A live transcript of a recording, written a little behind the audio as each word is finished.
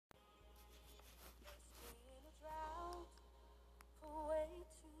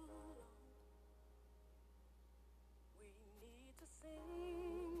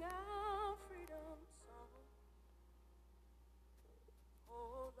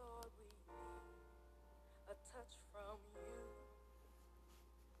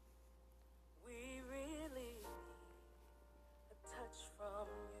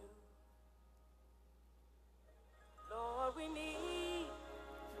we need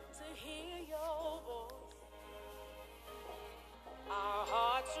to hear your voice. Our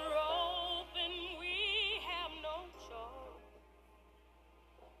hearts are open, we have no choice.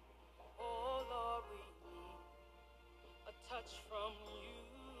 Oh Lord, we need a touch from you.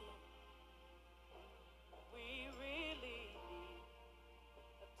 We really need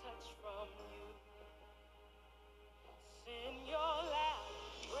a touch from you. Send your loud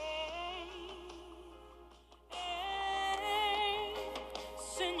rain.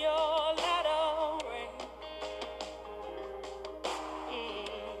 Send your latter rain.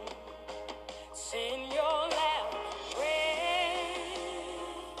 Send your loud rain.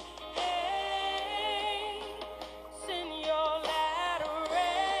 Send your latter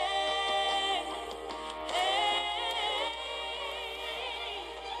rain.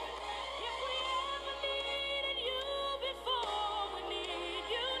 If we ever needed you before, we need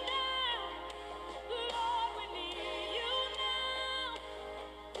you now. Lord, we need you now.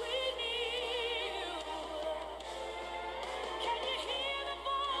 We need you. Can you hear the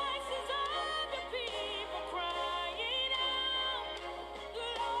voices of the people crying out?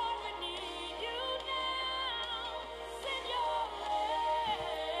 Lord, we need you now. Send your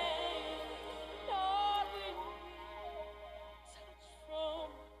rain. Lord, we need touch from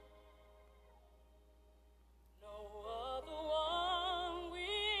no other one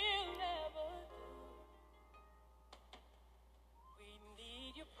will ever do. We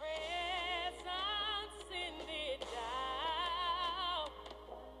need your presence, send it down.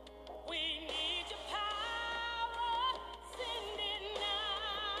 We need your power, send it now.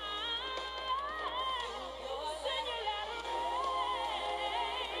 Send your latter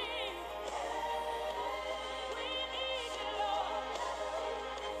rain. We need you, Lord.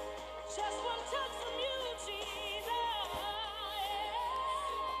 Just one touch from you, Jesus.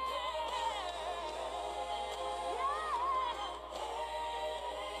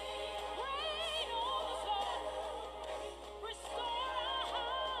 Rain on us, Lord. Restore our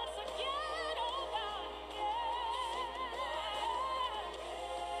hearts again, oh God.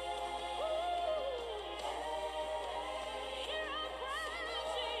 Hear our cry,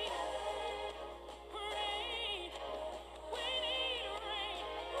 Jesus. Rain. We need rain.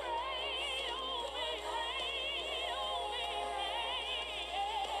 Rain on me, rain on me, rain.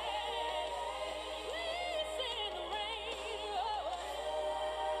 Please send the rain.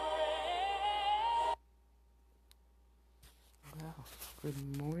 Well, good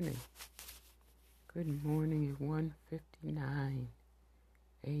morning. Good morning at 1:59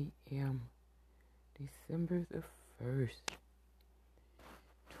 a.m. December the 1st,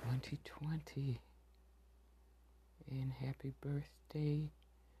 2020. And happy birthday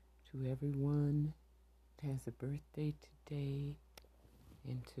to everyone that has a birthday today,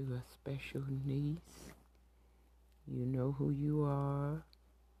 and to a special niece. You know who you are,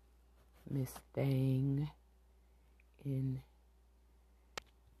 Miss Thang in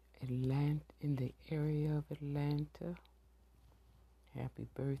Atlanta, in the area of Atlanta. Happy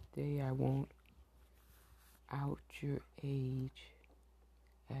birthday. I won't out your age.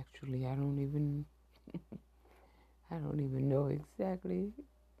 Actually, I don't even know exactly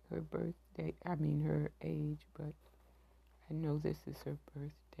her birthday. Her age, but I know this is her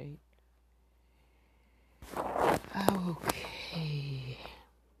birthday. Okay.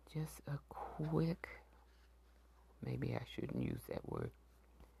 Just a quick, maybe I shouldn't use that word.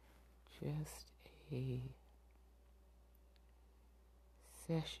 Just a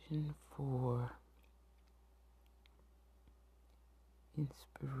session for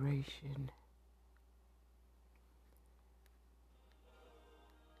inspiration.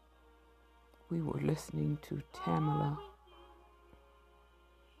 We were listening to Tamala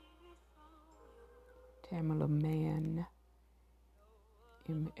Mann,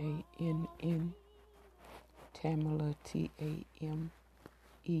 M-A-N-N, Tamala, T-A-M-E-L-A,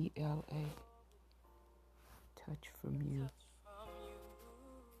 Touch from You.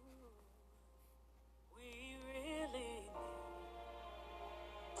 We really need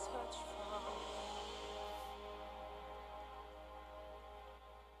touch from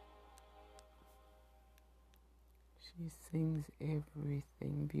She sings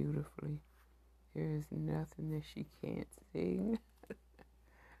everything beautifully. There is nothing that she can't sing.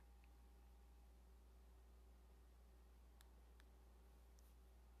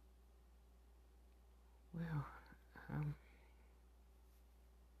 Well,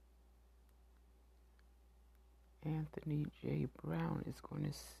 Anthony J. Brown is going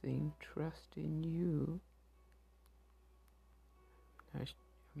to sing Trust in You.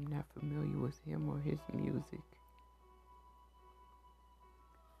 I'm not familiar with him or his music.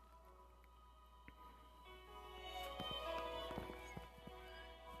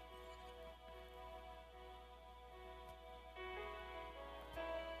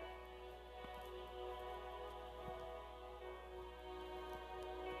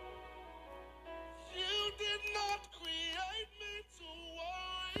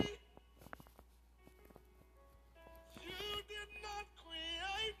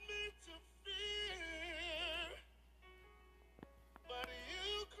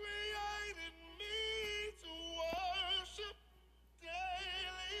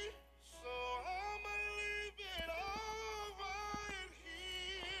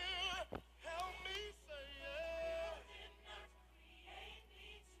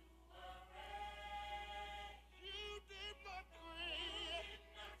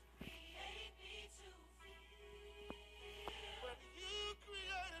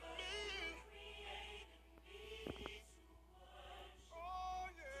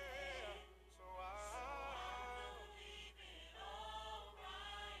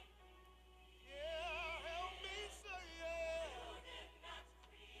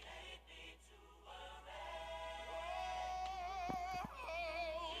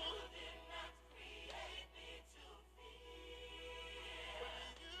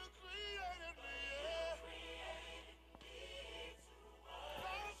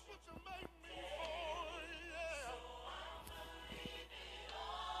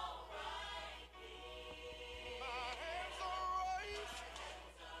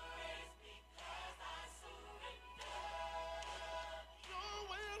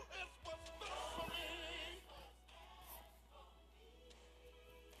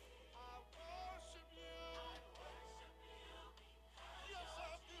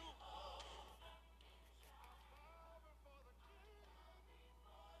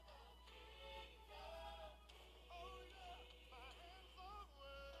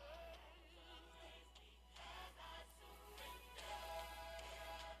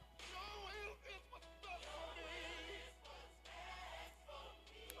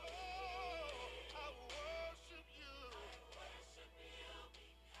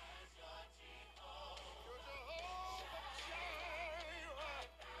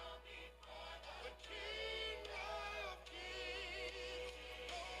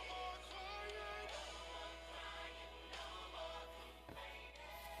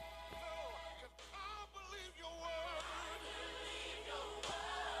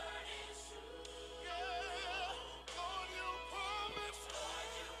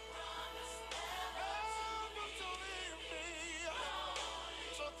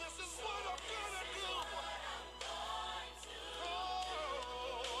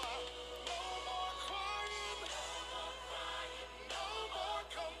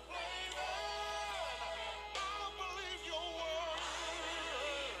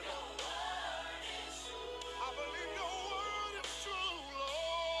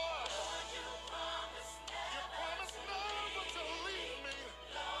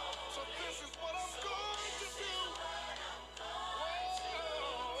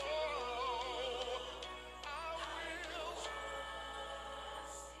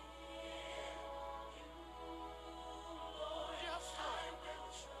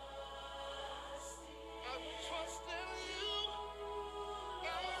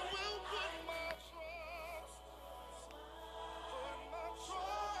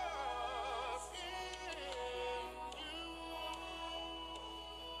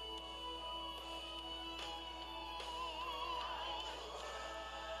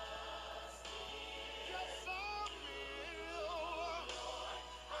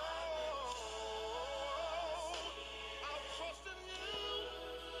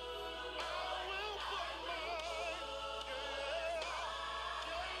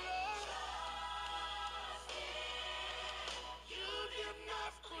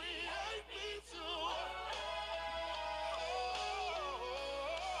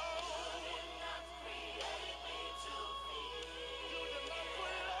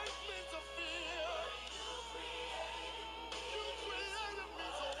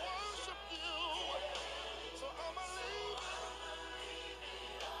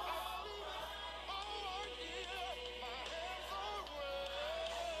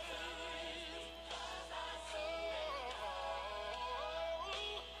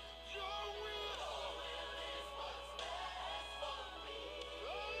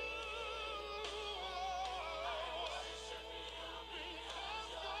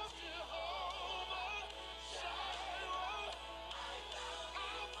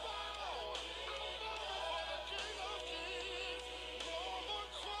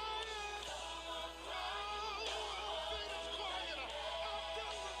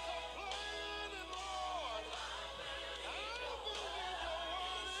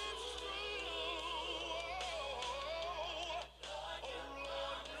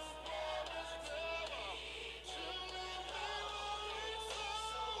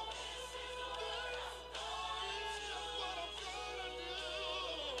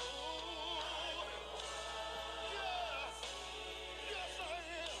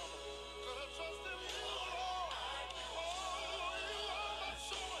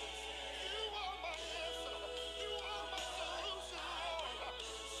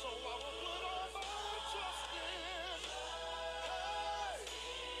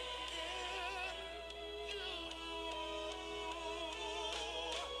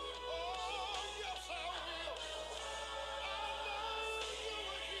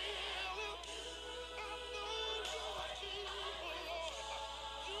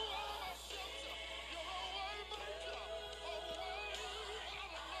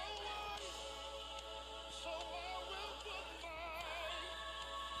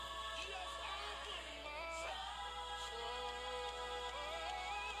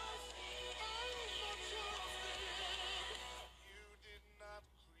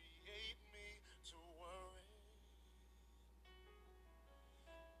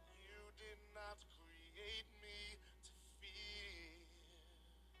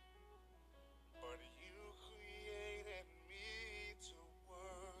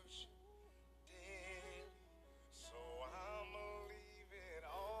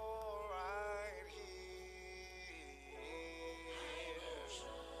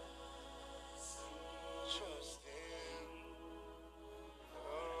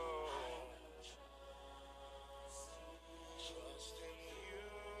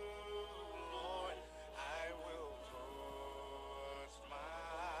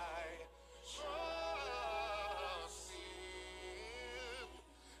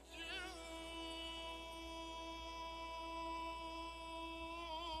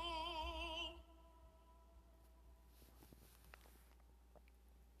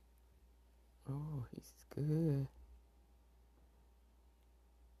 Oh, he's good.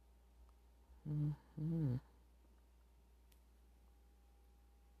 Mm-hmm.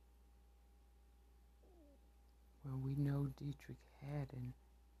 Well, we know Dietrich Haddon.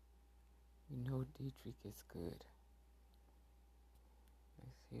 We know Dietrich is good.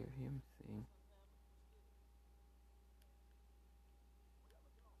 Let's hear him sing.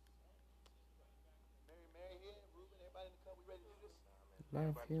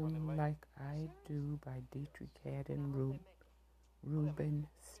 Love Him Like I Do by Dietrich Haddon, Ruben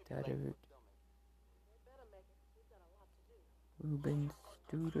Studdard. Ruben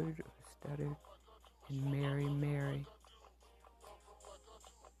Studdard, and Mary.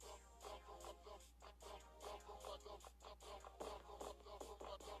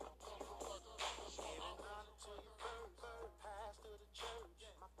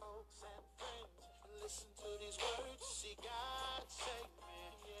 Listen to these words, see God save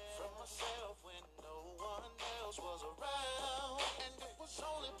me from myself when no one else was around. And it was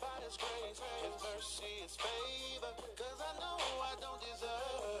only by His grace, His mercy, His favor, 'cause I know I don't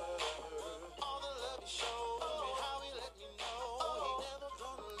deserve all the love He showed me, how He let me know He never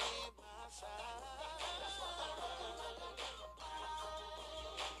gonna leave my side.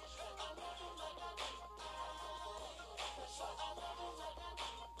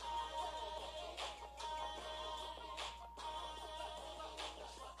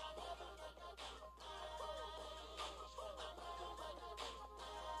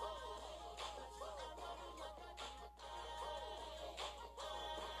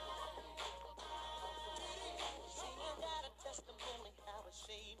 Testimony how it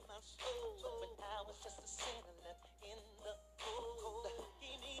saved my soul when I was just a sinner left in the cold.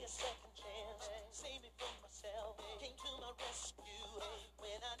 Gave me a second chance, saved me from myself, came to my rescue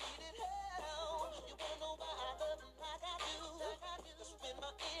when I needed help. You wanna know why I love Him like I do? 'Cause when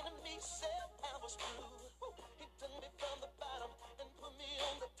my enemy said I was through, He took me from the bottom and put me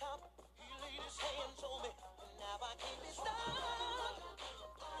on the top. He laid His hands on me, and now I can't be stopped.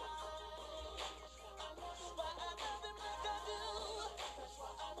 That's why I love Him like I do.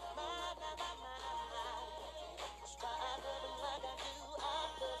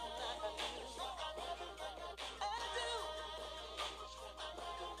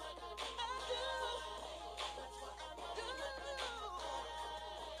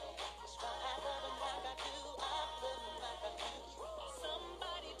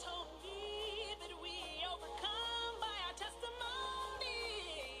 Somebody told me that we overcome by our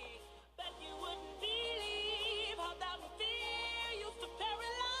testimony, that you wouldn't believe how doubt and fear used to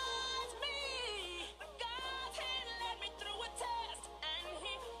paralyze me. But God's hand led me through a test, and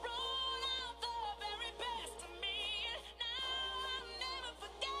He rolled out the very best of me. Now I'll never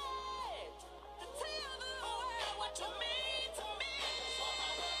forget to tell the world what you mean to me.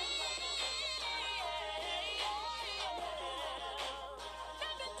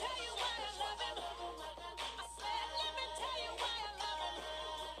 Let me tell you why I love Him. I said, let me tell you why I love Him.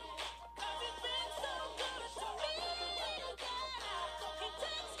 'Cause He's been so good to me. He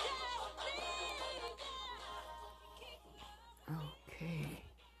takes care of me. Okay.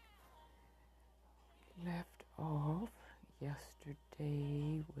 Left off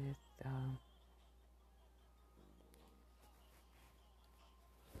yesterday with I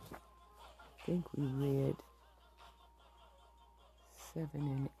think we read 7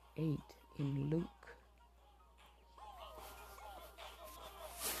 and 8 in Luke.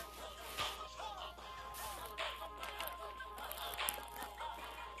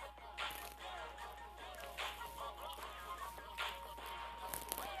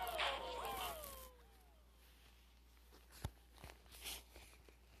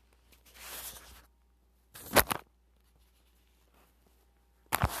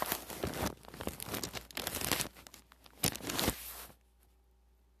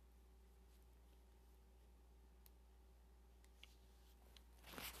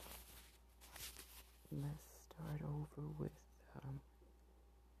 Let's start over with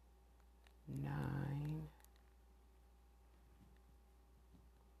 9.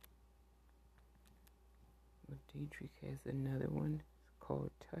 Well, Dietrich has another one. It's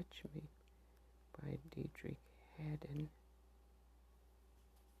called Touch Me by Dietrich Haddon.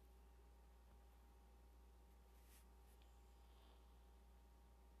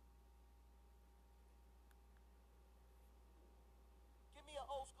 Give me an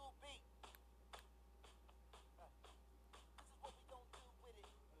old school beat. This is what we gon' do with it.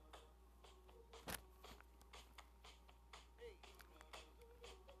 Hey.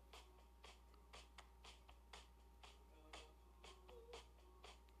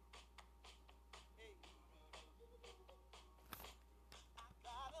 Hey.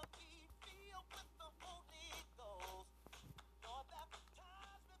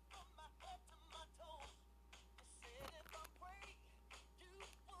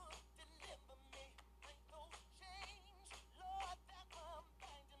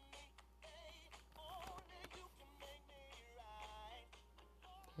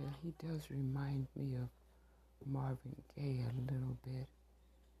 He does remind me of Marvin Gaye a little bit.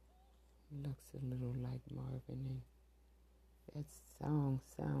 He looks a little like Marvin, and that song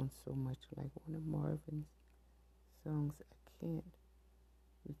sounds so much like one of Marvin's songs. I can't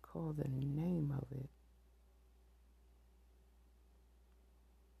recall the name of it.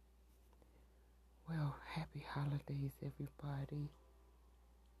 Well, happy holidays, everybody.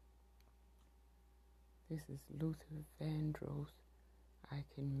 This is Luther Vandross. I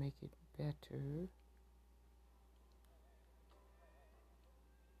Can Make It Better.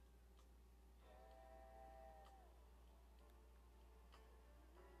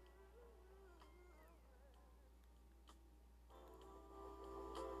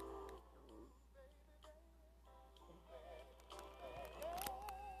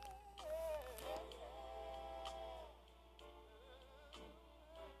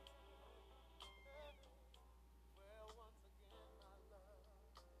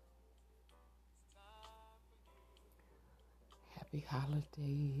 Happy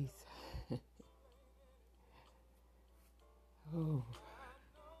holidays. Oh,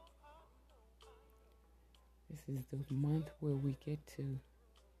 this is the month where we get to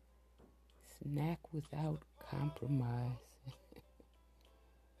snack without compromise,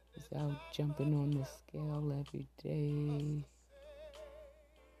 without jumping on the scale every day.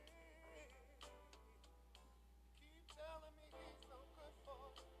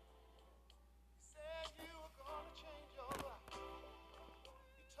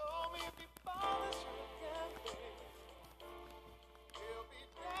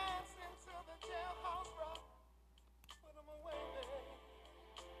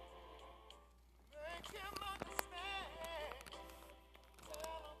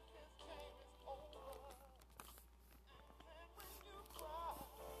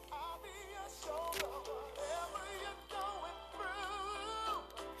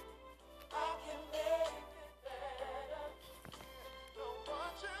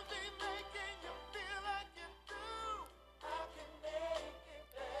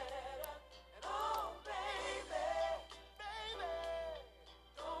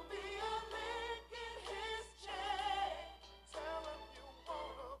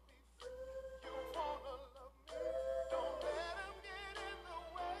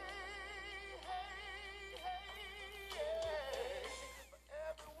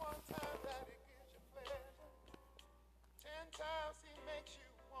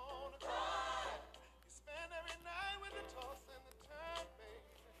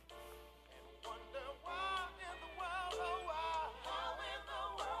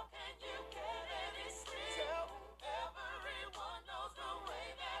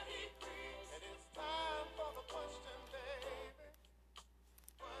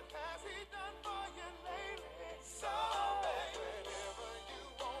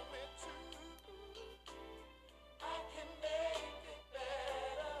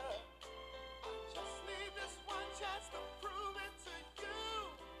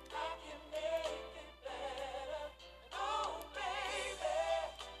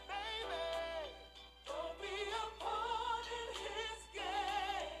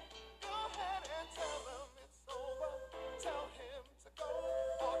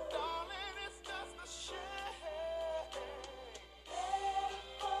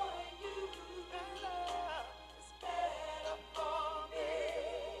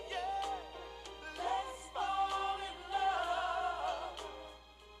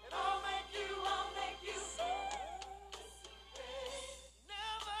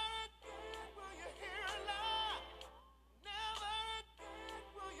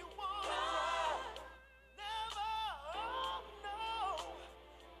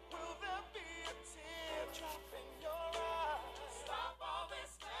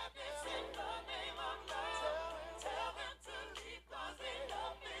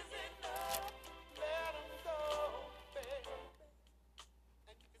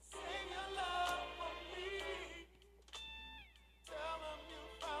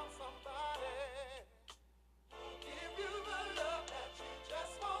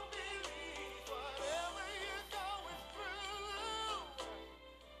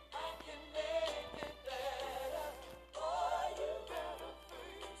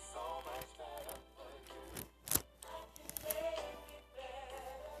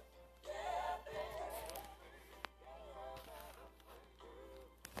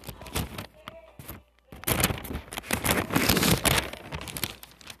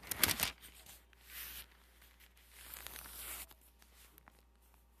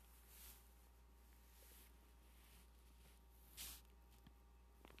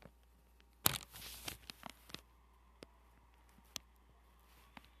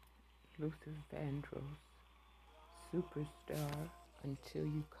 Luther Vandross, Superstar, Until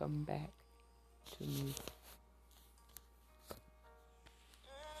You Come Back to Me.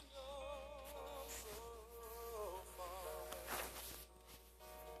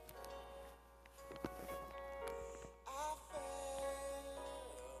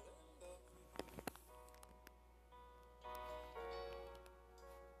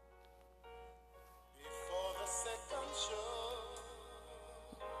 Before the second show,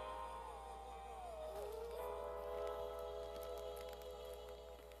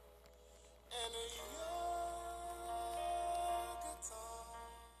 and you're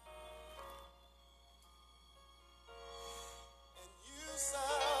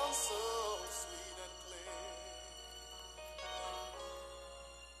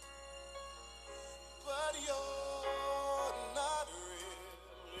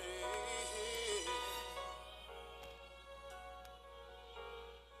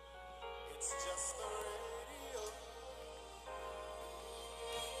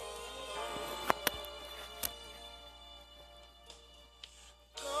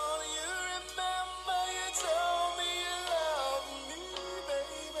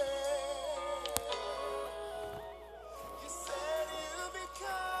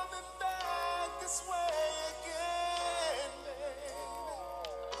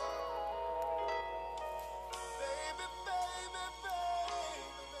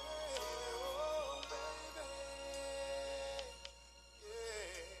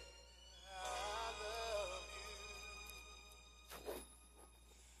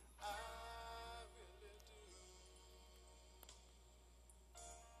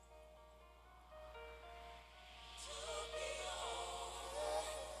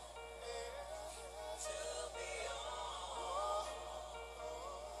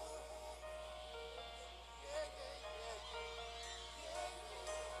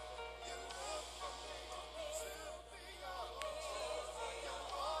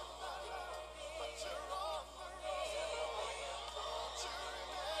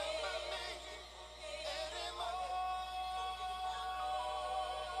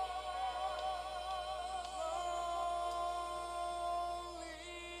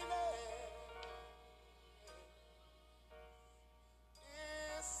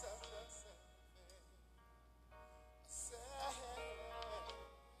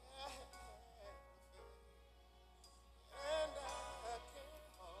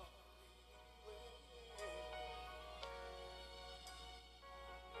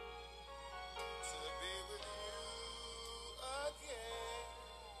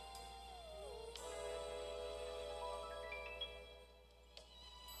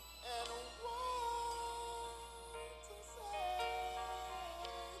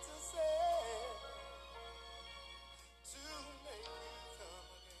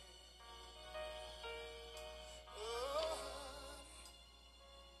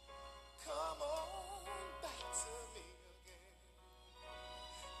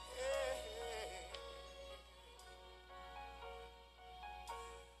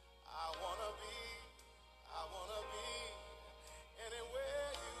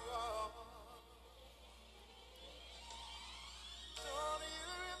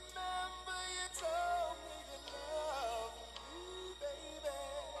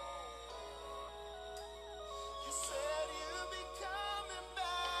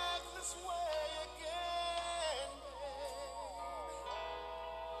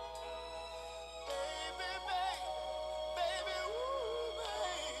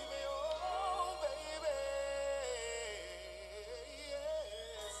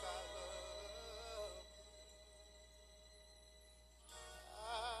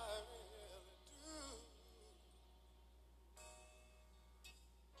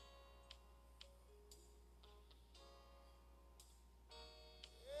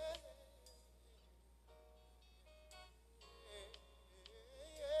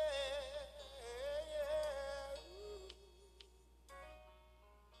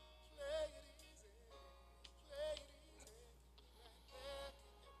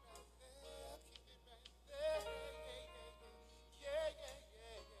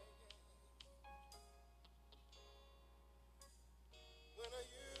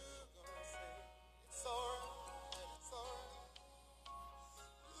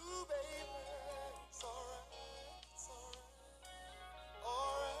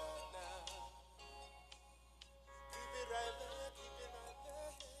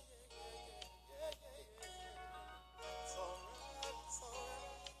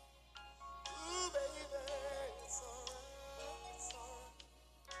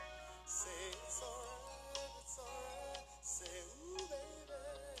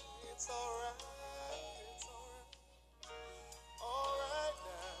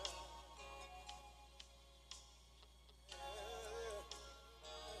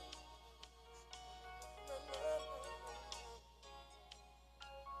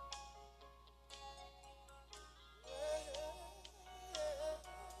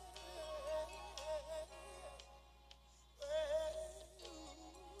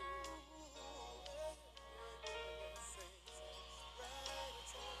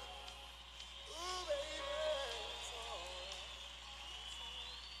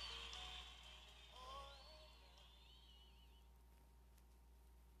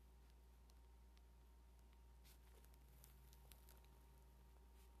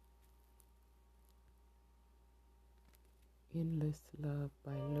Endless Love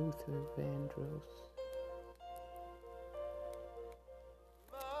by Luther Vandross.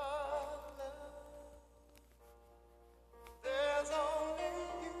 There's only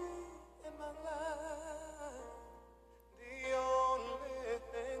you in my life, the only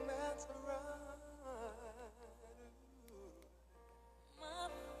thing that's right. My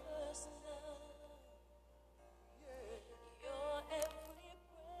first love, yeah. Your every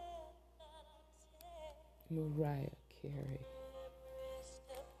breath that I take, Mariah Carey. every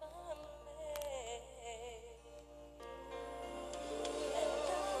step I make, and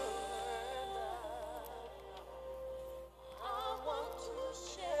I want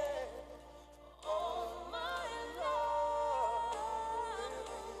to share all my love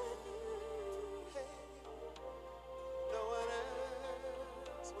with you. Hey, no one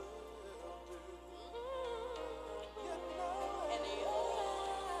else will do. You know, and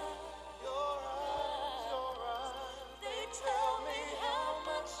your eyes, they tell me how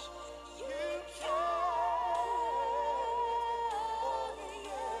much you care. Oh,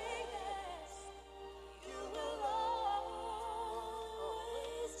 yes. You will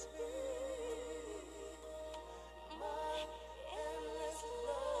always be my endless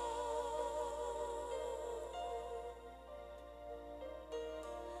love.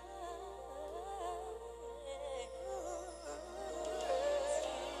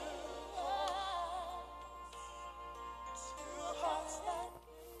 Two hearts that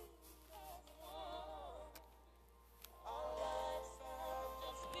beat as one. Our lives have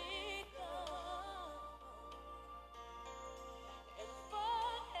just begun. And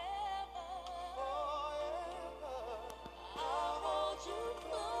forever, I'll hold you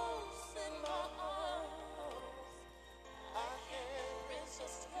close in my arms. I can't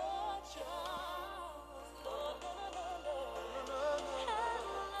resist your charms. No, no, no, no, no.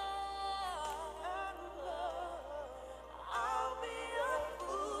 And love, I'll be a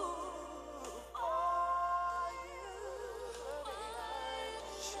fool for you. I'm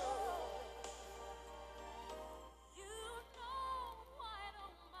sure. You know I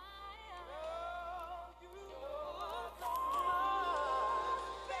don't mind. You know I don't mind.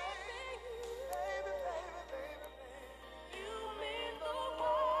 Baby, baby, baby, baby, baby. You mean the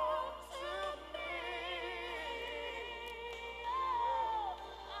world to me. Oh,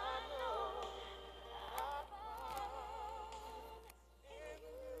 I know I found in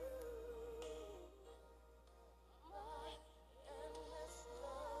you my endless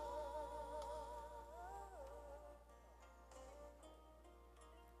love.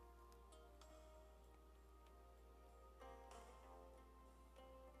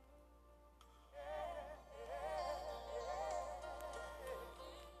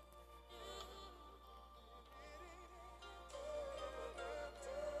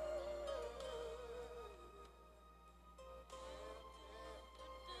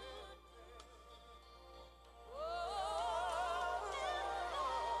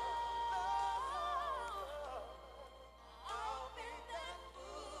 I'll be that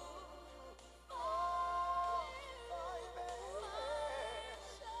fool for you, baby.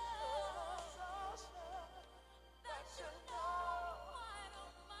 So sure that you know I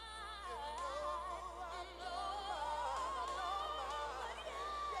don't mind. I know, yes,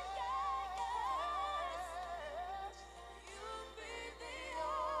 you'll be the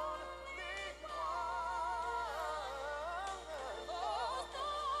only one. Oh, no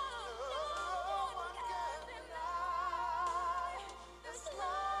one can deny this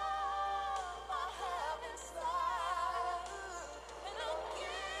love I have inside, and I'll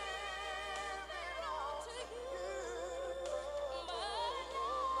give it all to you. My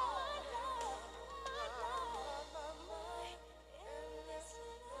love, my love, my endless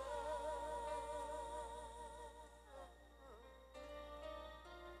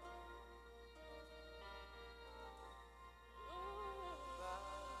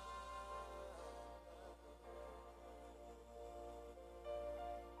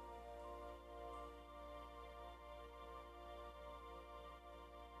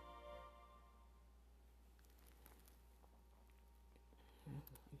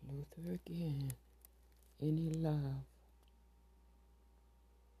Luther again. Any Love.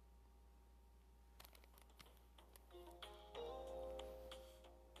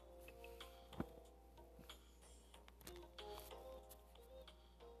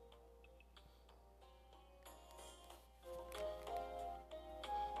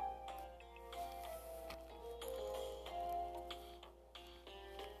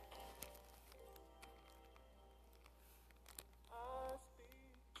 I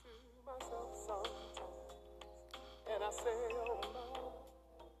speak to myself sometimes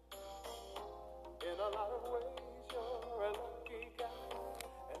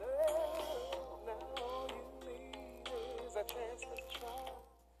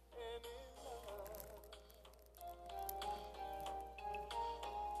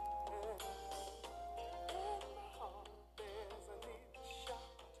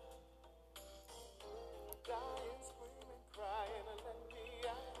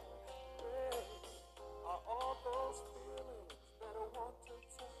those feelings that I want to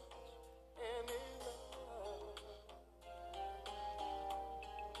touch any love.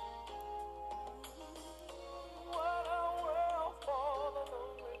 What a world for the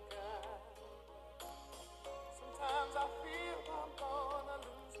lonely guy. Sometimes I feel I'm gonna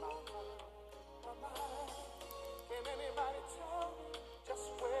lose my mind. Can anybody tell me just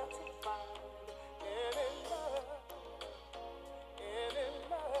where to find any love? Any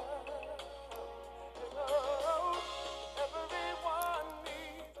love? Love. Everyone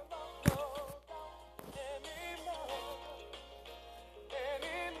needs a love. Any love.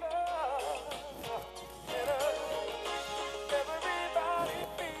 Any love. Everybody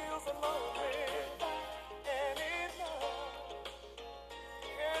feels alone without any love.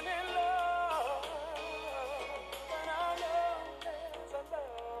 Any love. And I know there's a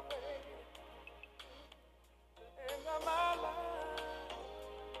love into my life.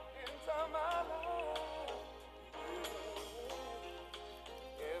 Into my life.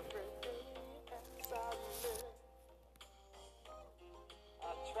 Every day as I live, I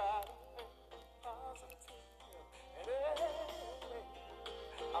try to think positive. And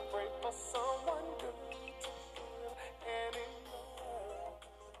I pray for someone good to feel any love.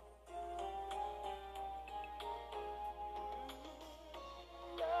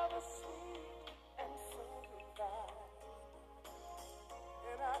 Love is sweet and so divine,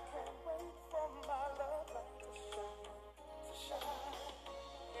 and I can't wait for my love light to shine, to shine.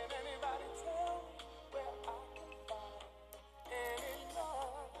 Can anybody tell me where I can find any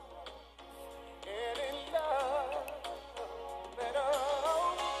love, any love? Better,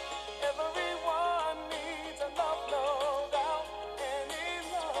 everyone needs a love, no doubt. Any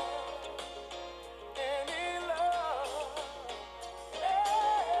love, any love.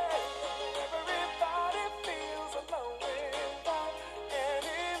 Yeah. Everybody feels alone without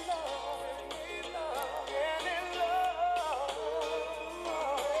any love, any love, any love.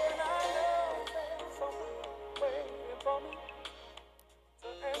 And I know there's someone waiting for me to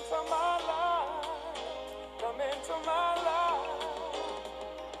enter my life, come into my life.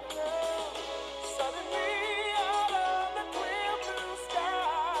 Yeah. Suddenly out of the clear blue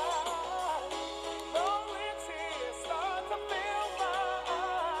sky, lonely tears start to fill my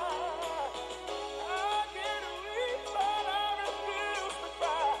eyes. I get weak, but I refuse to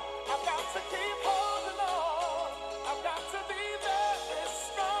cry. I've got to keep holding on. I've got to be very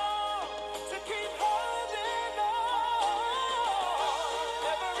strong to keep holding on.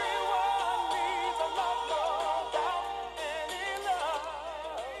 Everyone needs a love, no doubt. Any love,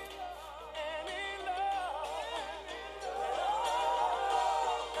 any love.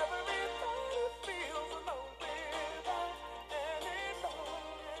 Everybody feels alone without any love,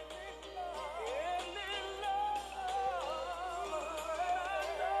 any love.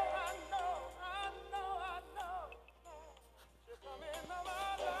 I know. You come into my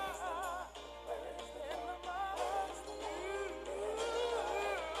life, into my life.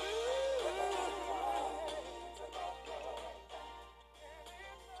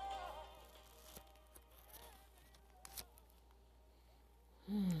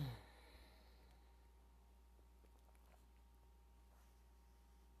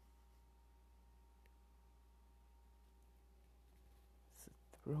 It's a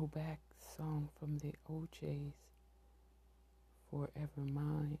throwback song from the OJ's, Forever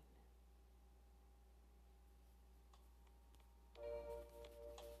Mine.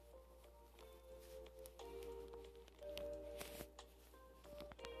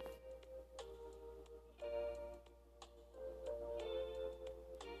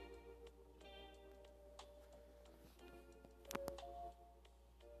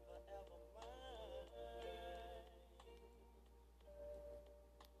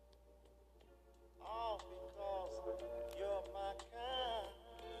 All because you're my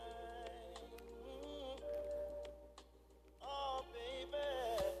kind.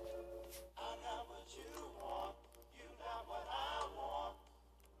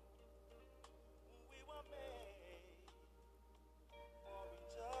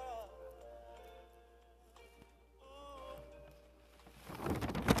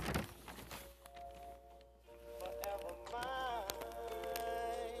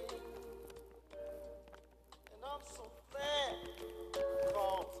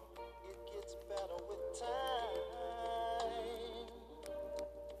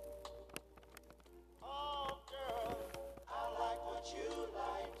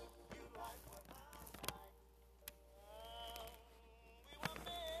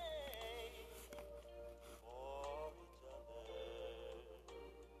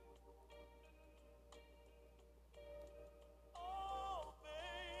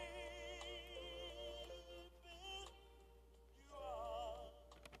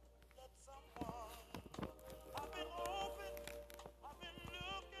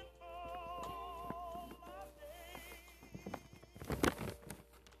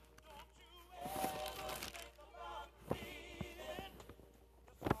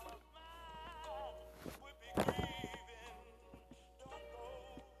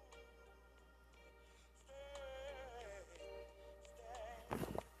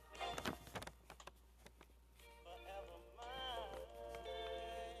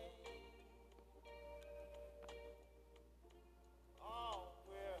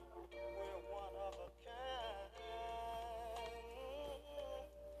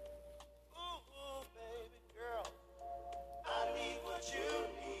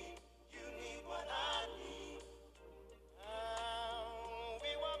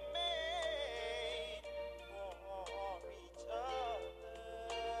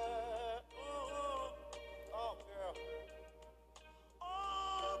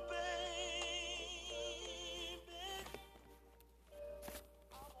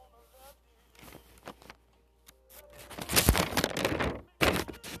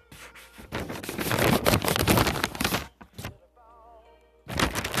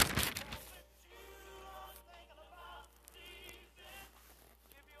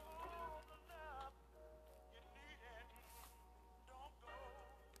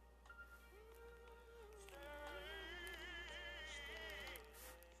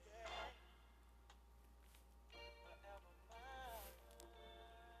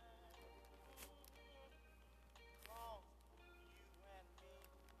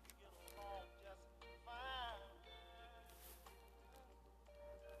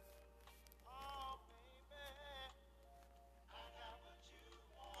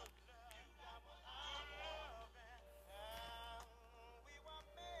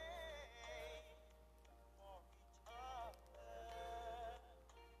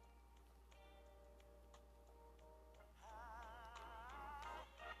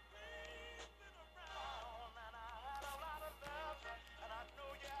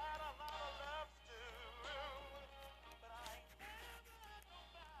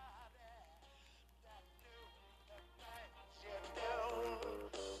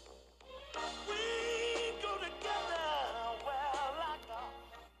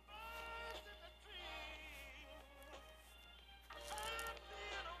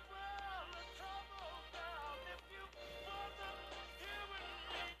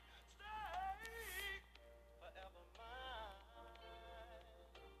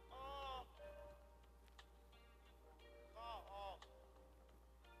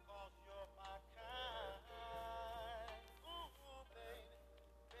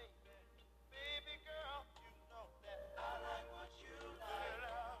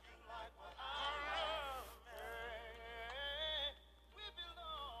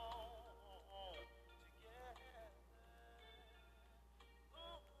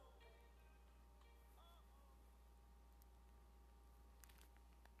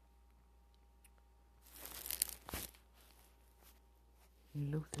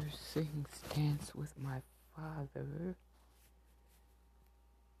 Luther sings Dance with My Father.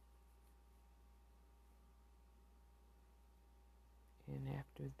 And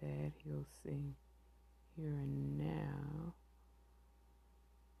after that, he'll sing Here and Now.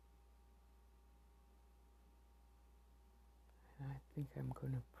 And I think I'm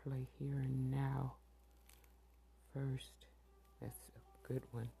going to play Here and Now first. That's a good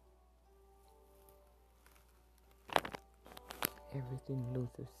one. Everything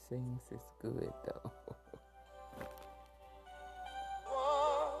Luther sings is good, though.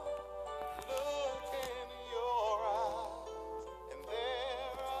 One look in your eyes, and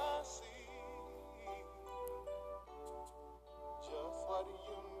there I see just what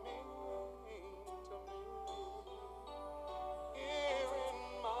you mean to me. Here in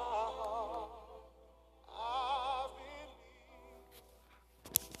my heart, I believe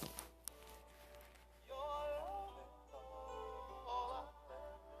your love is all I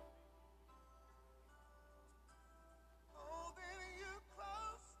ever need.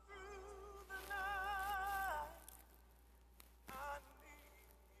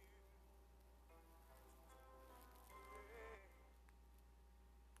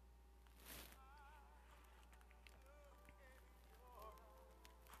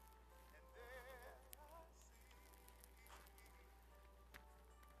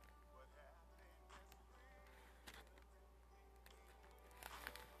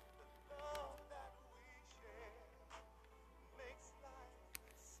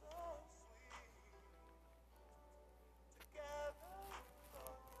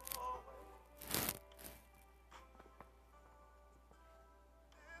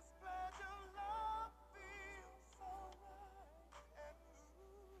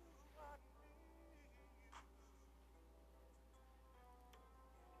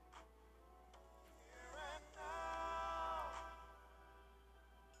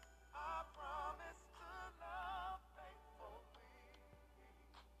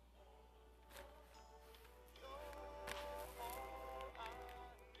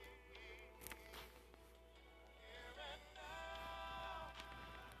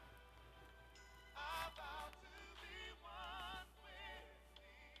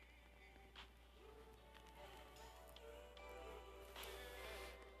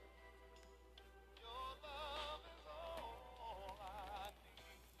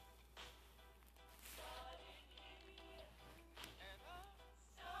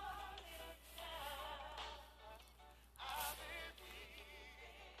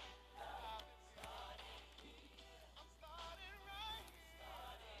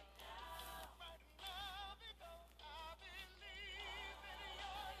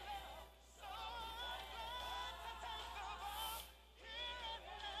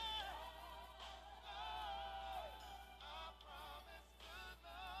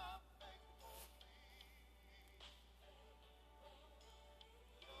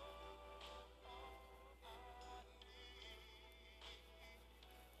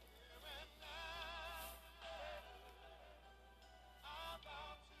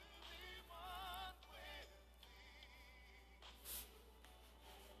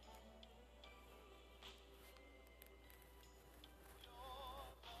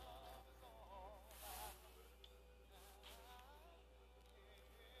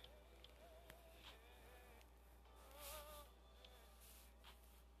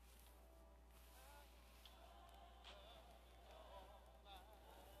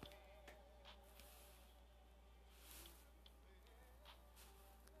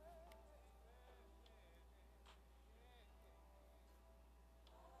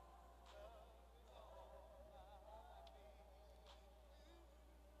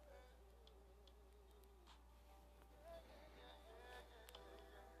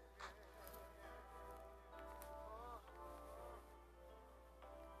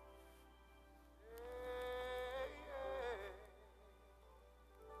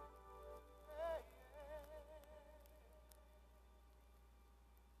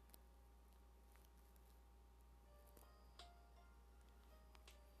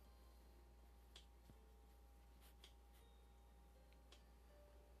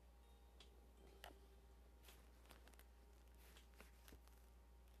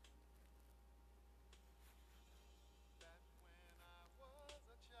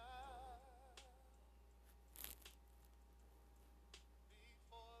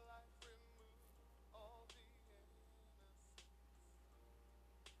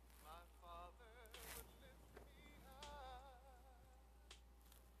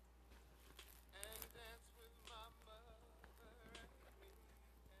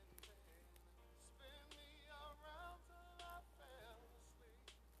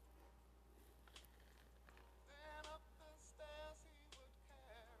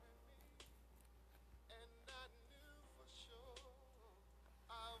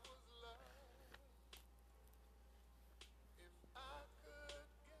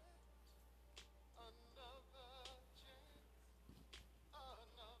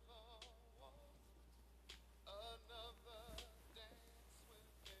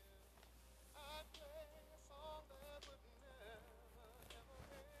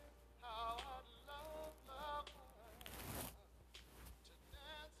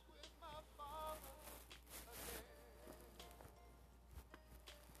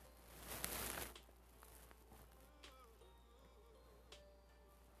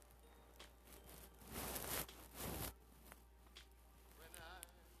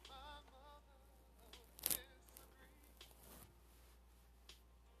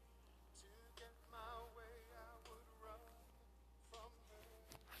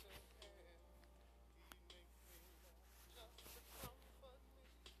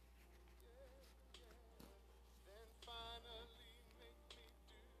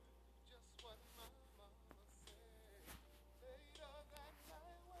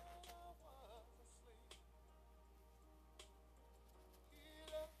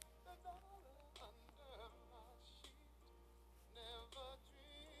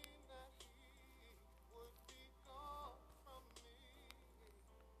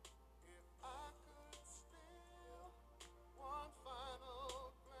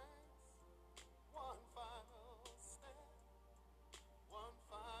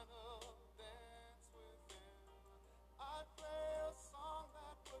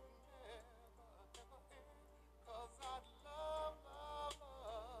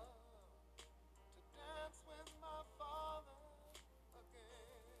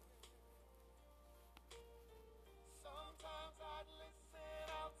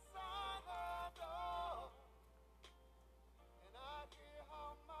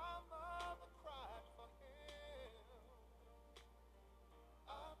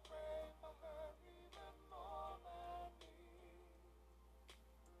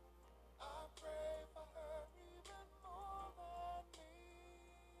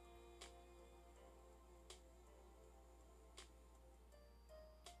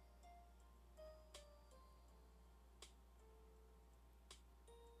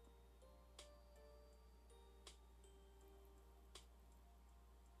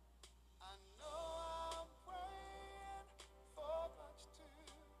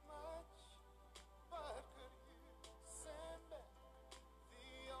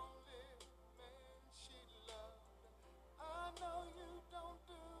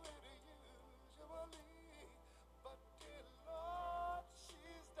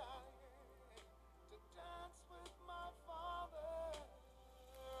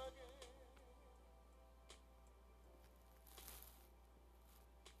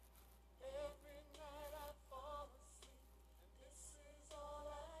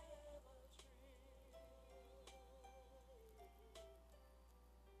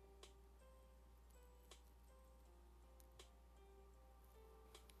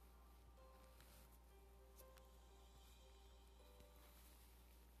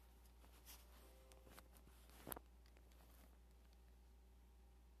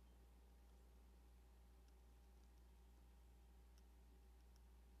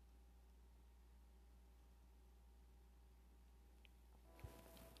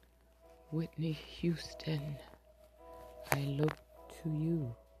 Whitney Houston, I look to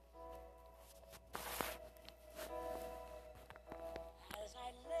you. As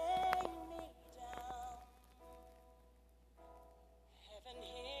I lay me down, heaven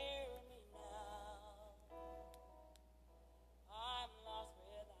hear me now. I'm lost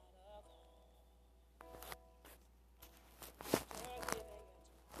without a cause. After giving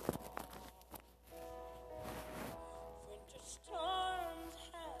it all, winter storms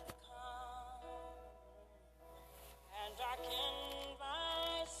have come and darkened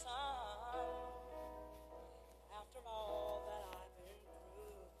my sun. After all that I've been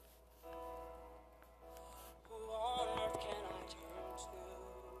through, who on earth can I turn to?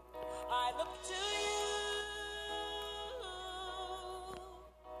 I look to you.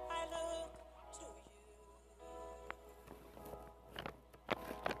 I look to you.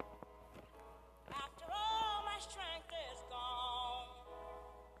 After all my strength is gone,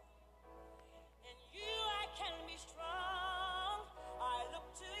 in you I can be strong. I look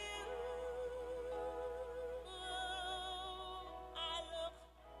to you. I look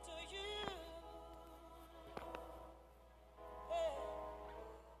to you. Yeah.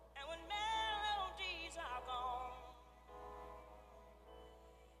 And when melodies are gone,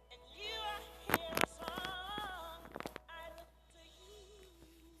 and you I hear a song, I look to you.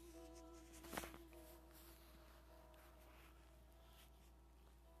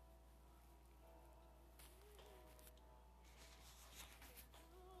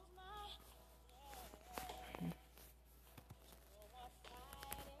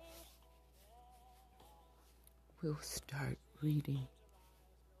 We'll start reading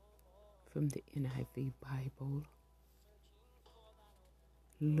from the NIV Bible.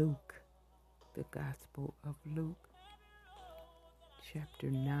 Luke, the Gospel of Luke, chapter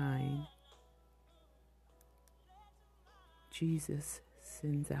 9. Jesus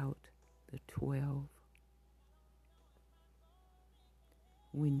sends out the 12.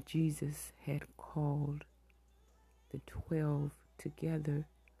 When Jesus had called the 12 together,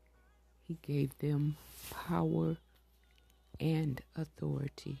 he gave them power and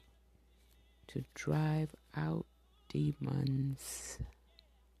authority to drive out demons.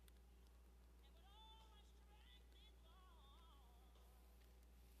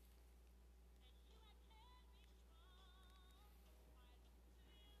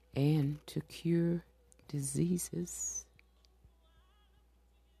 And to cure diseases.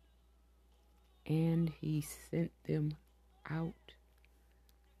 And he sent them out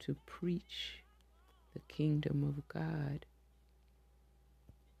to preach the kingdom of God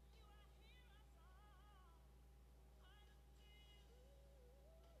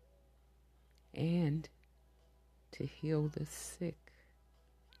and to heal the sick.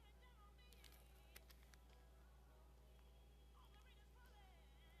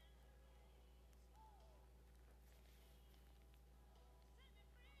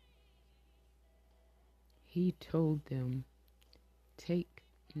 He told them, take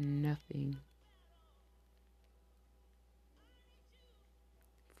nothing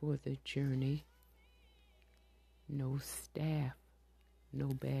for the journey, no staff, no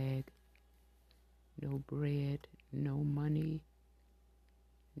bag, no bread, no money,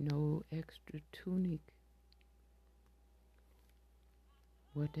 no extra tunic.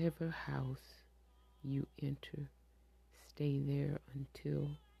 Whatever house you enter, stay there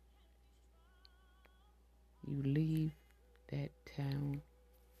until you leave that town.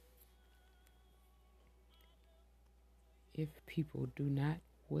 If people do not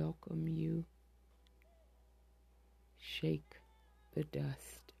welcome you, shake the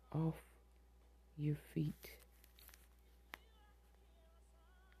dust off your feet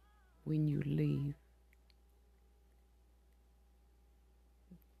when you leave.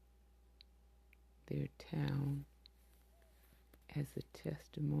 Their town as a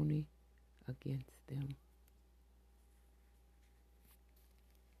testimony against them.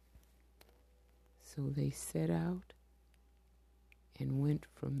 So they set out and went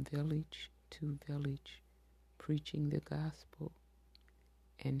from village to village, preaching the gospel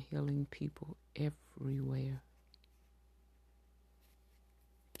and healing people everywhere.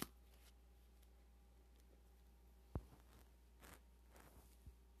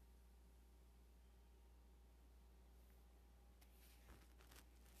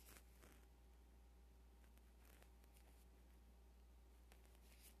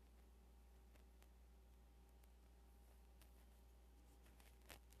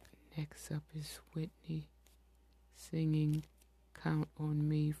 Next up is Whitney singing Count on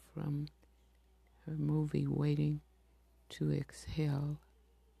Me from her movie Waiting to Exhale.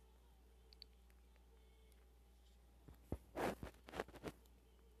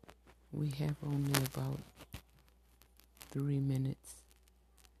 We have only about 3 minutes,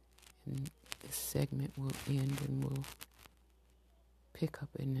 and the segment will end, and we'll pick up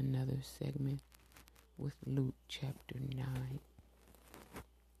in another segment with Luke chapter 9.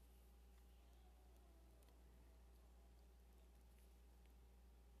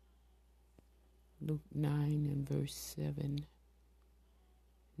 Luke 9 and verse 7.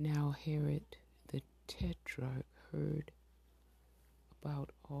 Now Herod the Tetrarch heard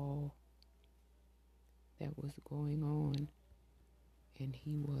about all that was going on, and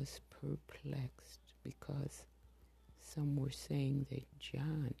he was perplexed, because some were saying that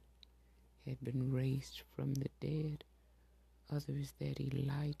John had been raised from the dead, others that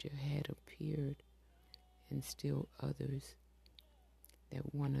Elijah had appeared, and still others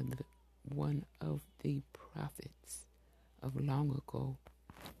that one of the prophets of long ago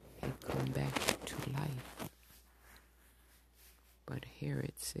had come back to life. But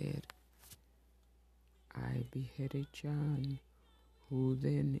Herod said, I beheaded John. Who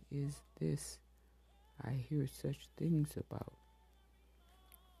then is this I hear such things about?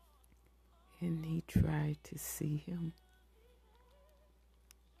 And he tried to see him.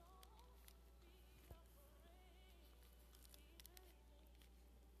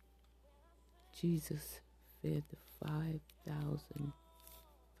 Jesus fed the 5,000,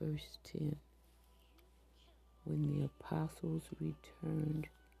 verse 10. When the apostles returned,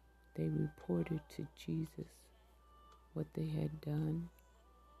 they reported to Jesus what they had done.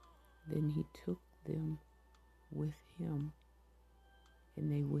 Then he took them with him, and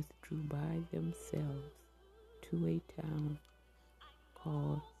they withdrew by themselves to a town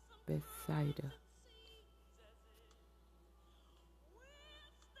called Bethsaida.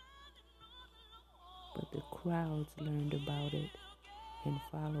 But the crowds learned about it and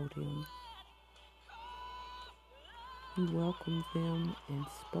followed him. He welcomed them and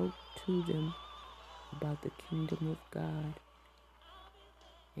spoke to them about the kingdom of God,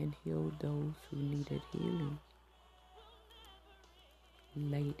 and healed those who needed healing.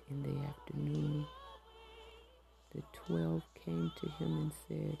 Late in the afternoon, the 12 came to him and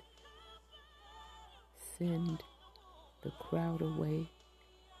said, Send the crowd away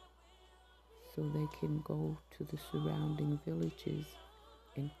so they can go to the surrounding villages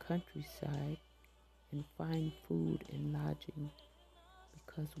and countryside and find food and lodging,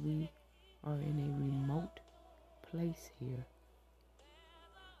 because we are in a remote place here.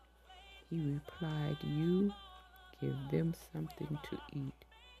 He replied, You give them something to eat.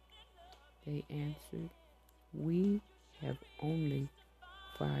 They answered, We have only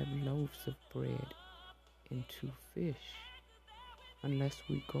 5 loaves of bread and 2 fish, unless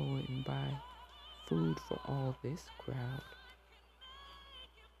we go and buy food for all this crowd.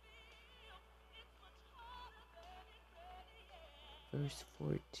 Verse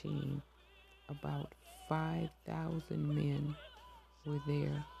 14, about 5,000 men were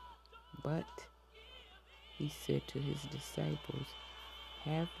there, but he said to his disciples,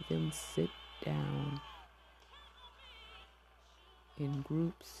 Have them sit down in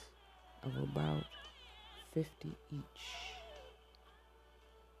groups of about 50 each.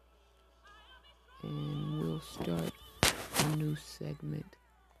 And we'll start a new segment.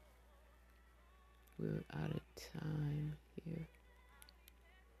 We're out of time here.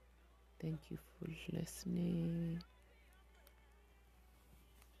 Thank you for listening.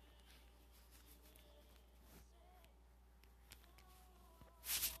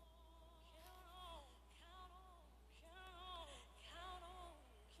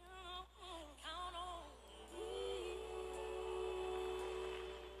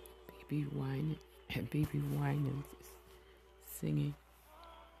 BB Winans is singing.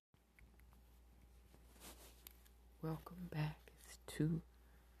 Welcome back. It's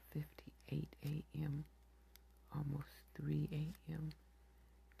 2:58 a.m., almost 3 a.m.,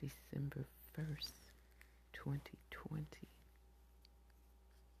 December 1st, 2020.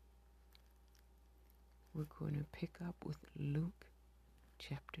 We're going to pick up with Luke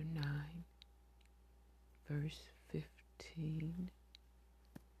chapter 9, verse 15.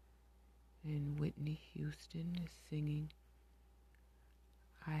 And Whitney Houston is singing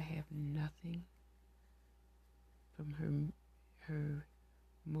I Have Nothing from her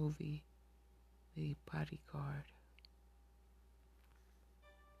movie, The Bodyguard.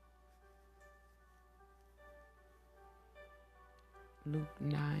 Luke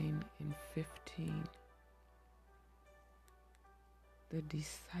 9 and 15. The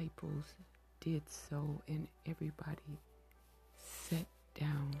disciples did so, and everybody sat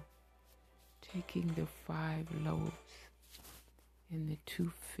down, taking the 5 loaves and the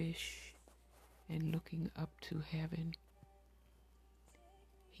 2 fish, and looking up to heaven.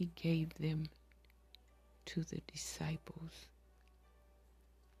 he gave them to the disciples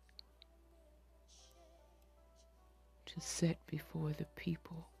to set before the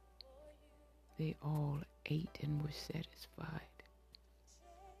people. They all ate and were satisfied.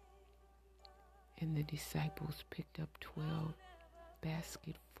 And the disciples picked up 12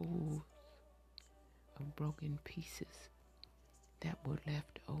 basketfuls of broken pieces that were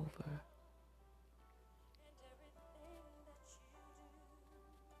left over.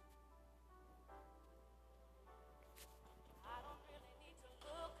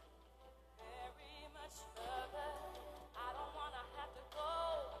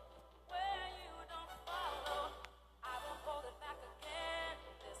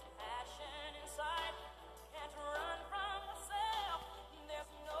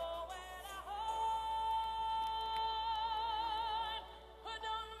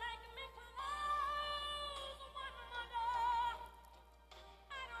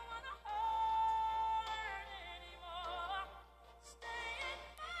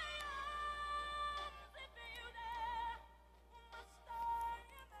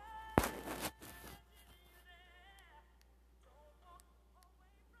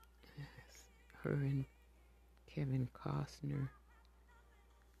 Her and Kevin Costner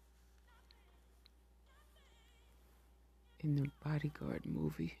in the Bodyguard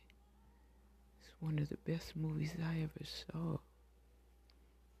movie. It's one of the best movies I ever saw.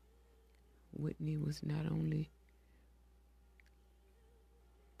 Whitney was not only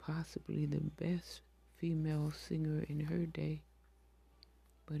possibly the best female singer in her day,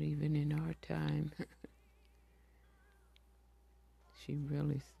 but even in our time, she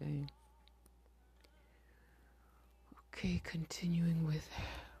really sang. Okay, continuing with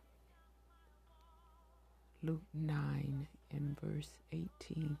Luke 9 and verse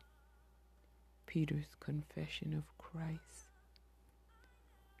 18, Peter's confession of Christ.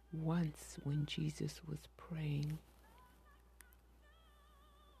 Once when Jesus was praying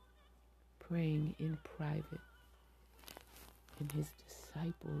in private, and his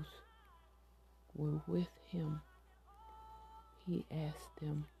disciples were with him, he asked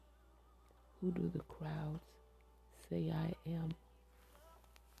them, "Who do the crowds say I am?"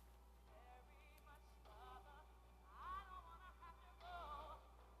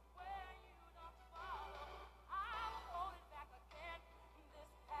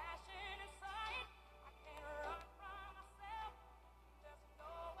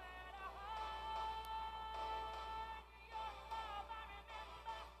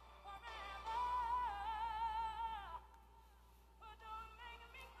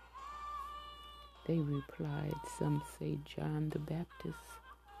 They replied, "Some say John the Baptist,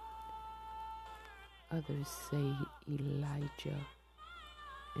 others say Elijah,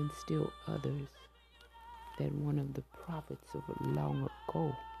 and still others that one of the prophets of long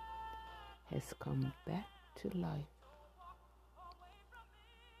ago has come back to life."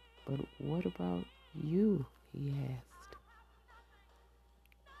 "But what about you?" he asked.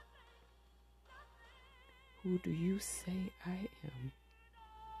 "Who do you say I am?"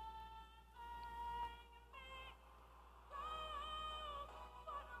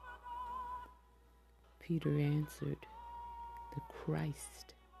 Peter answered, "The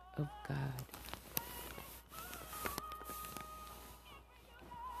Christ of God."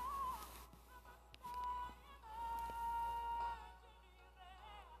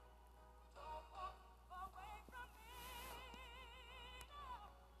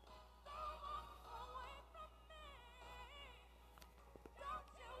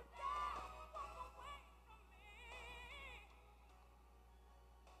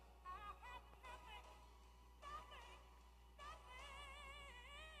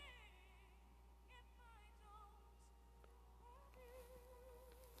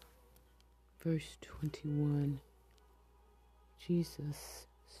 Verse 21, Jesus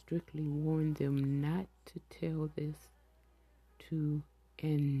strictly warned them not to tell this to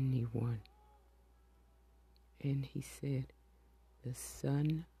anyone. And he said, "The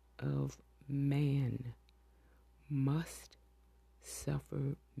Son of Man must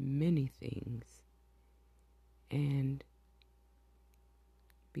suffer many things and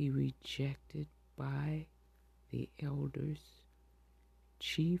be rejected by the elders,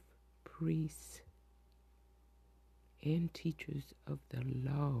 chief priests, and teachers of the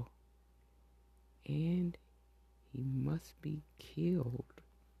law, and he must be killed,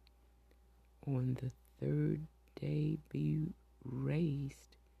 on the third day be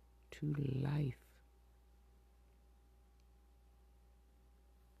raised to life."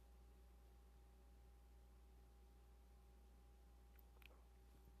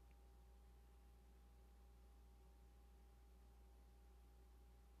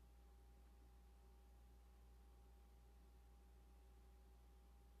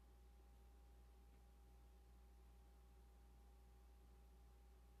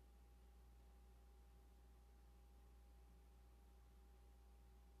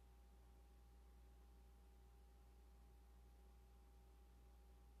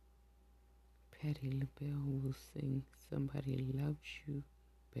 Patti LaBelle will sing Somebody Loves You,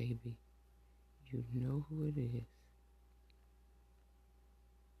 Baby. You know who it is.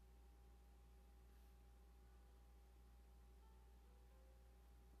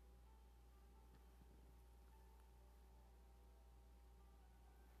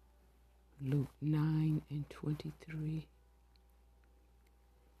 Luke 9:23.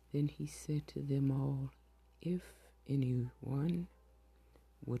 Then he said to them all, if anyone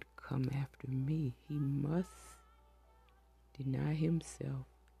would come after me, he must deny himself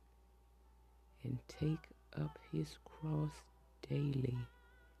and take up his cross daily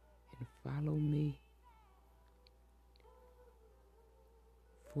and follow me.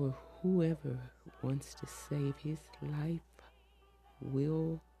 For whoever wants to save his life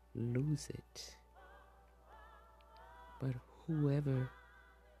will lose it. But whoever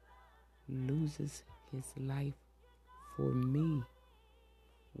loses his life for me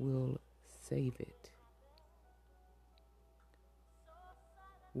will save it.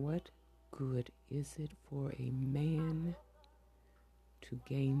 What good is it for a man to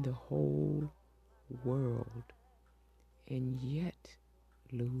gain the whole world and yet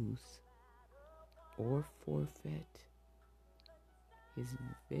lose or forfeit his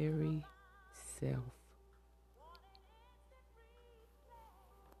very self?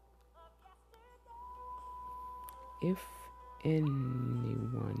 If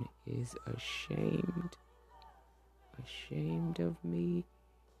anyone is ashamed of me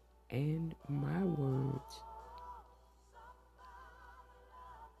and my words,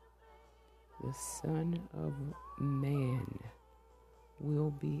 the Son of Man will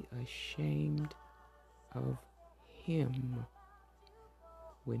be ashamed of him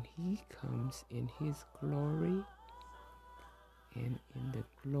when he comes in his glory and in the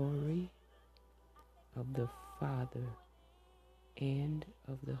glory of the Father and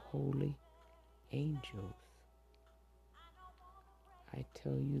of the holy angels. I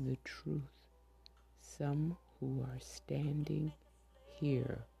tell you the truth, some who are standing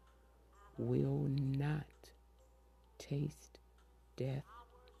here will not taste death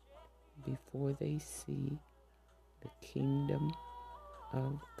before they see the kingdom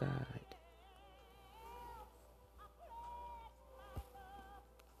of God.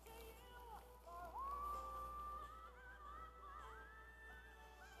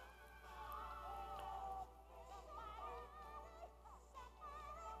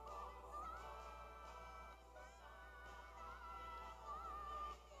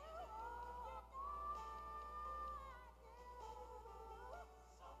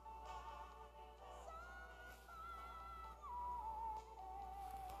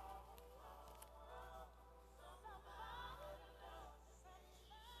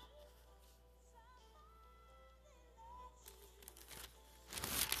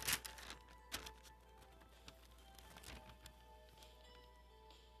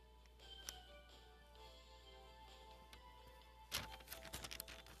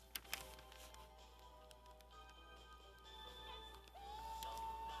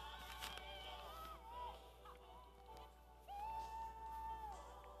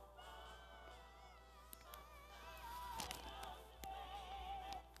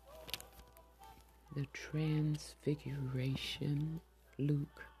 The Transfiguration,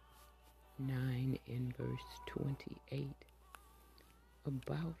 Luke 9 and verse 28.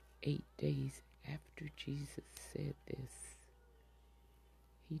 About 8 days after Jesus said this,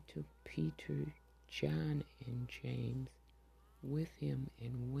 he took Peter, John, and James with him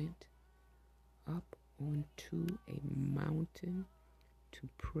and went up onto a mountain to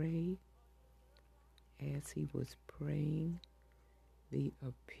pray. As he was praying, the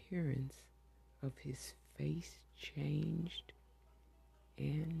appearance of his face changed,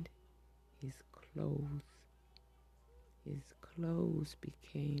 and his clothes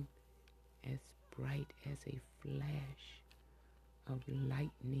became as bright as a flash of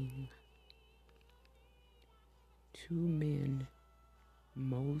lightning. Two men,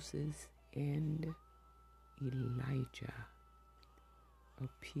 Moses and Elijah,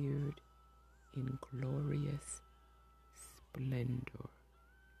 appeared in glorious splendor,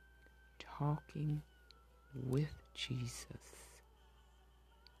 talking with Jesus.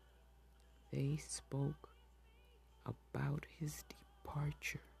 They spoke about his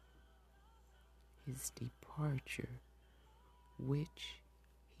departure, which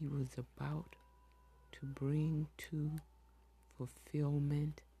he was about to bring to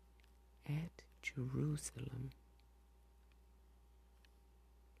fulfillment at Jerusalem.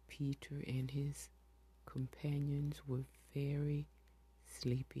 Peter and his companions were very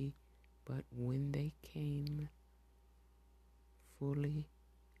sleepy, but when they came fully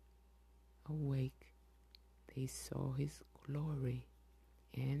awake, they saw his glory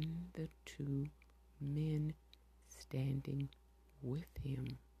and the two men standing with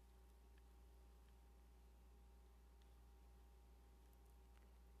him.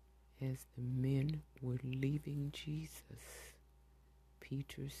 As the men were leaving Jesus,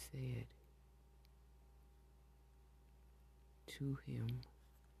 Peter said to him,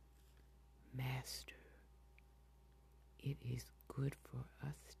 Master, it is good for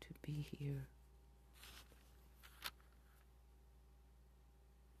us to be here.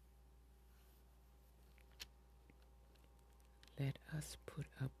 Let us put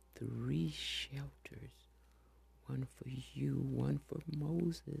up 3 shelters, one for you, one for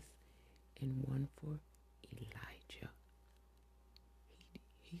Moses, and one for Elijah.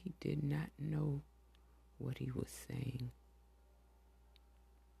 He did not know what he was saying.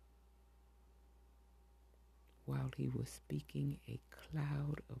 While he was speaking, a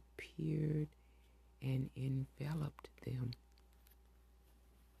cloud appeared and enveloped them.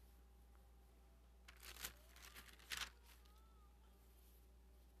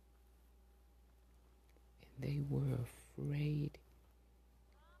 And they were afraid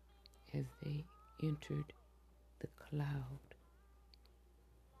as they entered the cloud.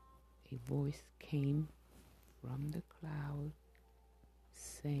 A voice came from the cloud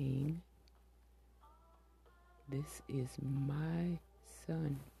saying, This is my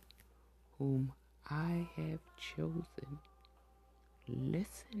Son, whom I have chosen.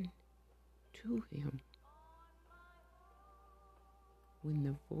 Listen to him. When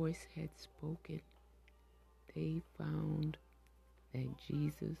the voice had spoken, they found that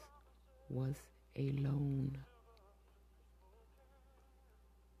Jesus was alone.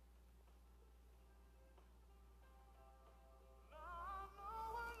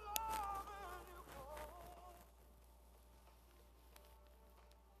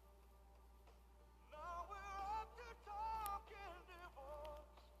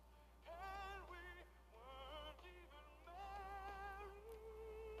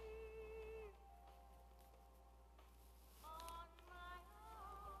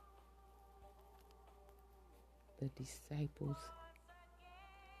 The disciples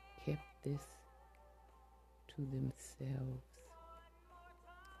kept this to themselves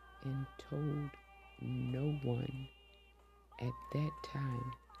and told no one at that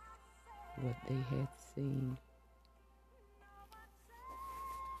time what they had seen.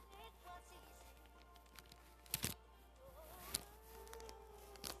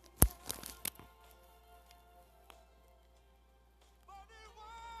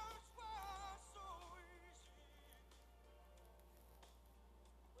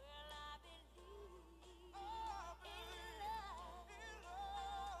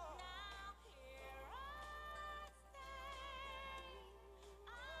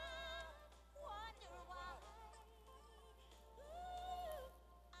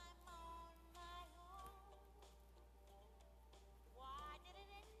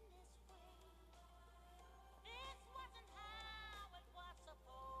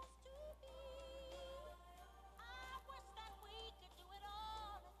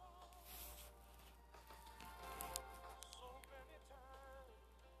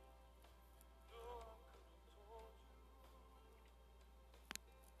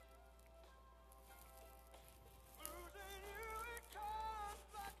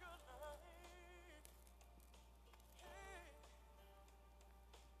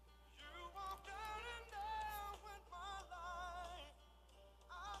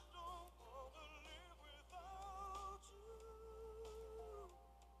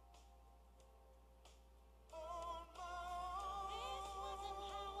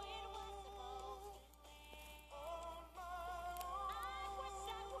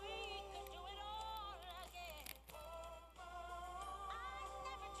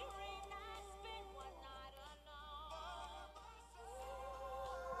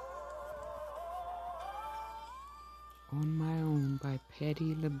 On My Own by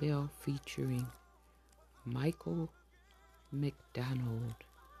Patti LaBelle featuring Michael McDonald.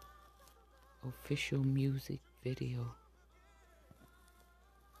 Official music video.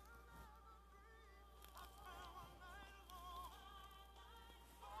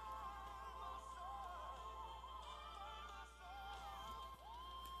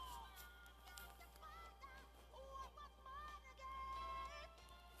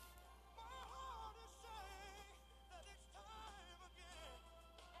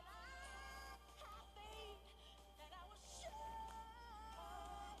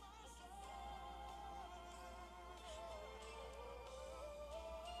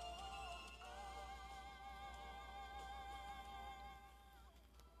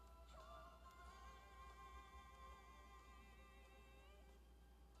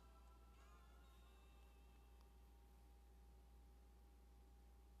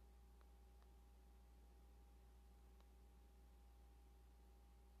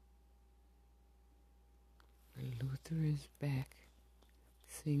 Luther is back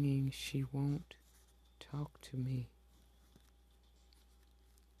singing She Won't Talk to Me.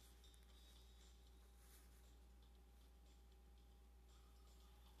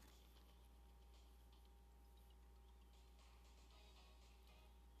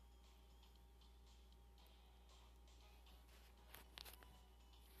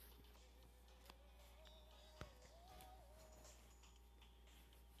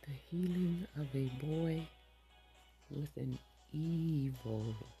 The healing of a boy with an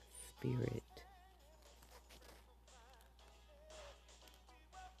evil spirit.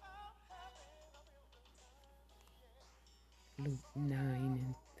 Luke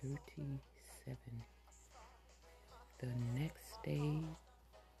 9:37. The next day,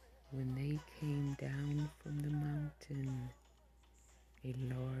 when they came down from the mountain, a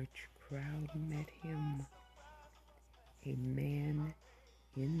large crowd met him. A man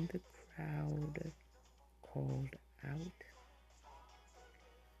in the crowd called out,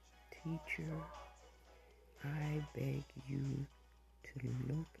 "Teacher, I beg you to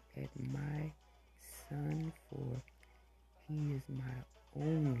look at my son, for he is my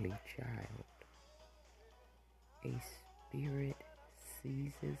only child. A spirit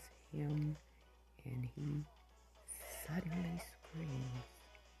seizes him and he suddenly screams.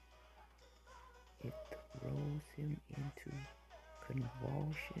 It throws him into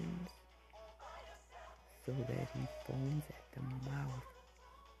convulsions so that he foams at the mouth.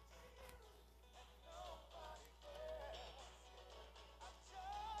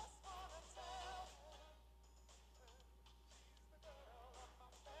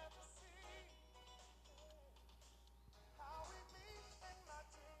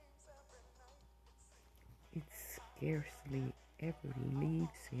 It scarcely ever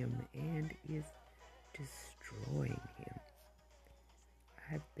leaves him and is destroying him.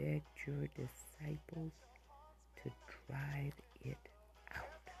 I begged your disciples to drive it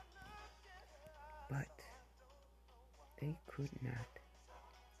out, but they could not."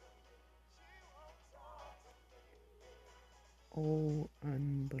 O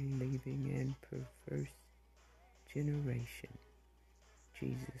unbelieving and perverse generation,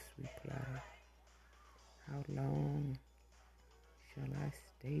 Jesus replied, "How long shall I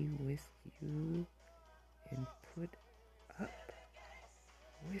stay with you and put up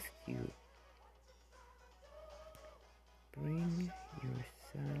with you? Bring your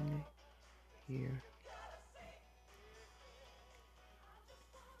son here."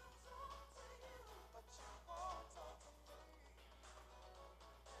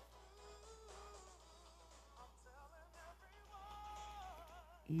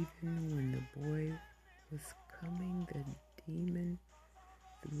 Even when the boy was coming, the demon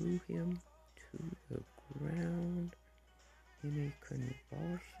threw him to the ground in a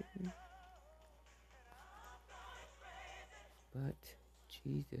convulsion. But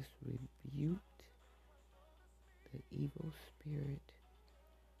Jesus rebuked the evil spirit,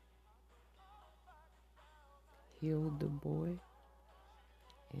 healed the boy,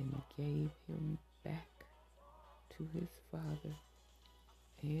 and gave him back to his father.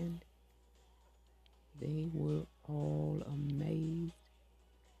 And they were all amazed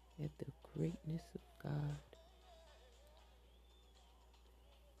at the greatness of God.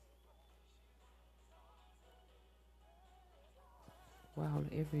 While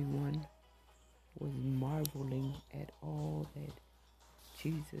everyone was marveling at all that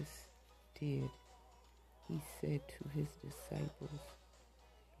Jesus did, he said to his disciples,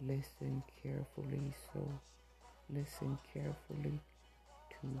 Listen carefully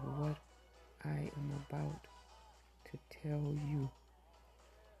to what I am about to tell you.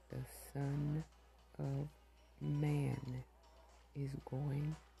 The Son of Man is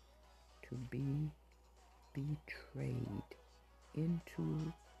going to be betrayed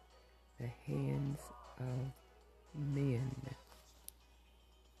into the hands of men.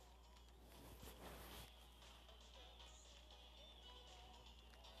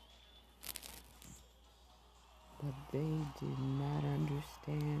 But they did not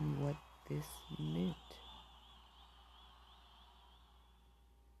understand what this meant.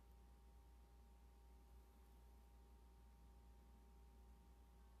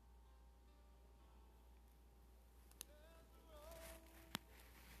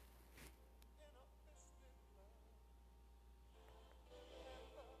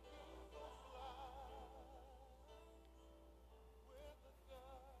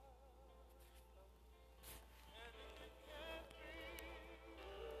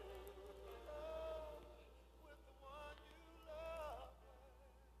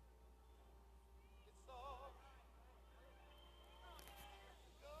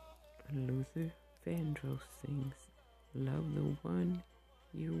 Luther Vandross sings, love the one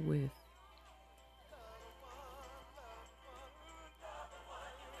you're with.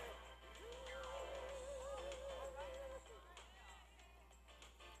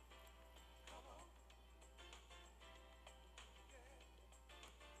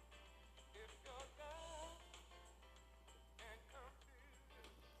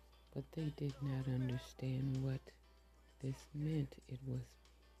 But they did not understand what this meant. It was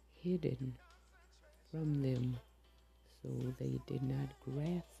hidden from them, so they did not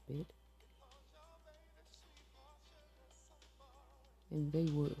grasp it, and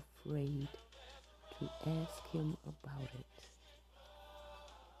they were afraid to ask him about it.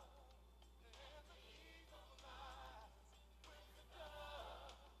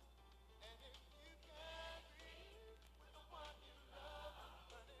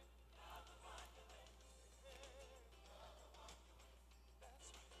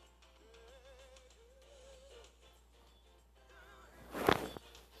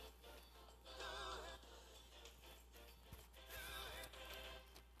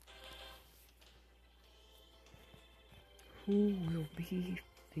 Who will be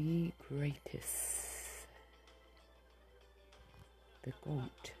the greatest? The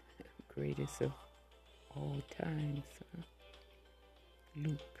GOAT, greatest of all times.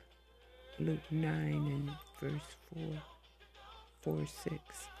 Luke 9 and verse 4, 6.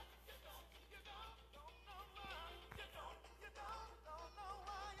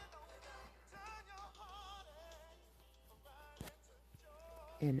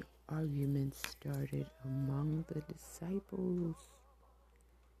 An argument started among the disciples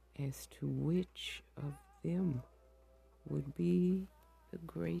as to which of them would be the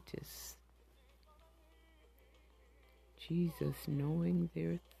greatest. Jesus, knowing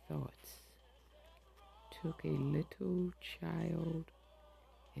their thoughts, took a little child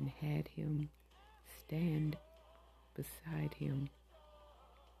and had him stand beside him.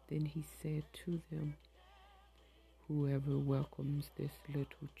 Then he said to them, whoever welcomes this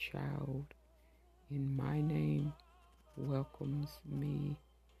little child in my name welcomes me,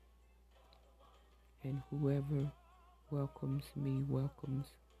 and whoever welcomes me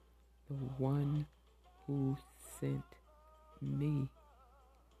welcomes the one who sent me.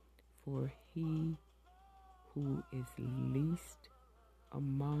 For he who is least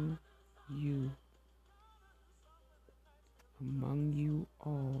among you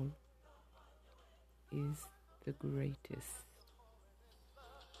all is the greatest.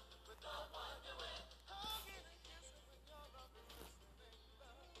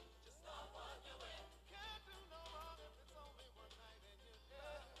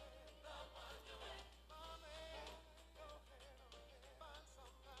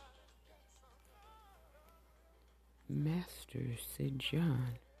 Master, said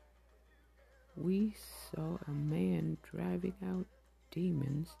John, we saw a man driving out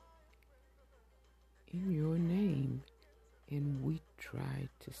demons in your name, and we tried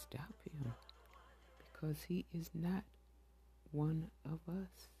to stop him because he is not one of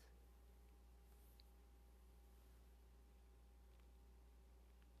us.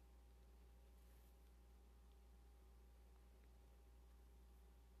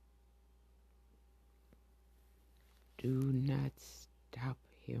 Do not stop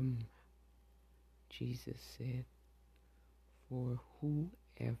him, Jesus said, for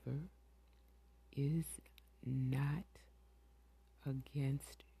whoever is not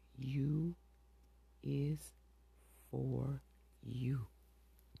against you is for you.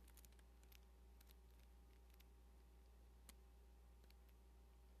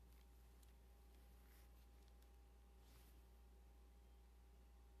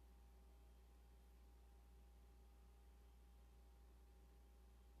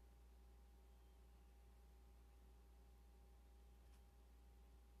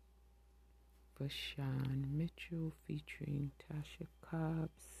 Vashawn Mitchell featuring Tasha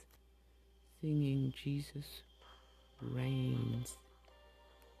Cobbs singing Jesus Reigns.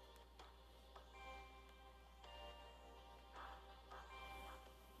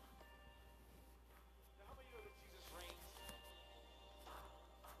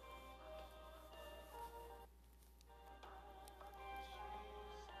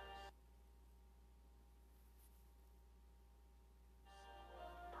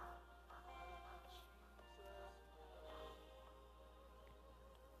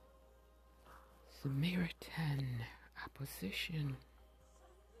 Samaritan opposition.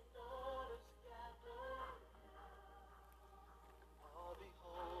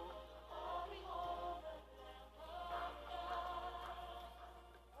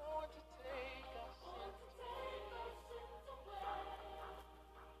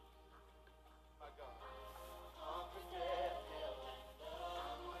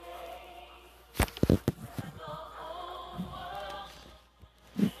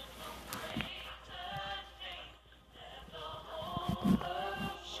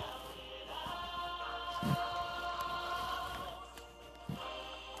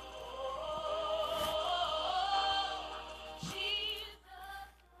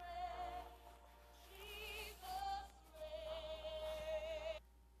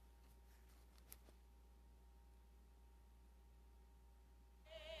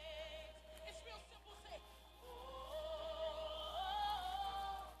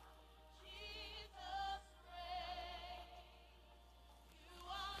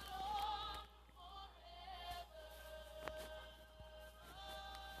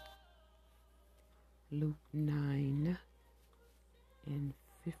 Luke 9 and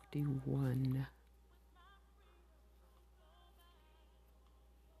 51.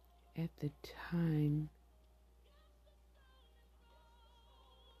 At the time,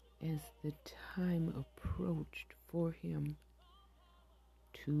 as the time approached for him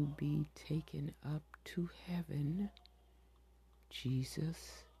to be taken up to heaven,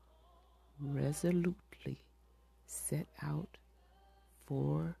 Jesus resolutely set out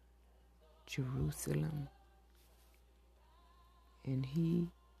for Jerusalem, and he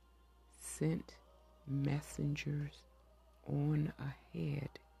sent messengers on ahead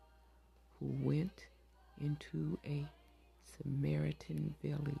who went into a Samaritan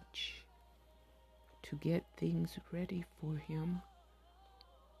village to get things ready for him.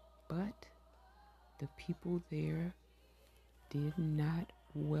 But the people there did not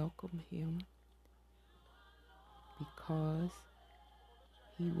welcome him because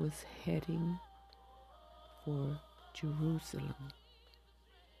he was heading for Jerusalem.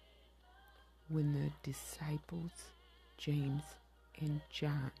 When the disciples, James and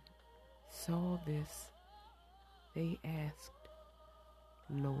John, saw this, they asked,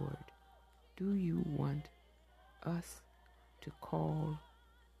 "Lord, do you want us to call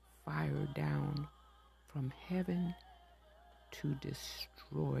fire down from heaven to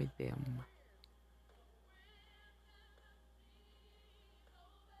destroy them?"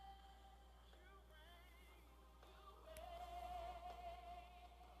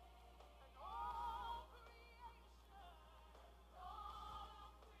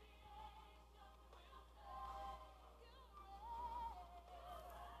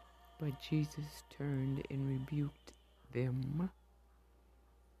 But Jesus turned and rebuked them,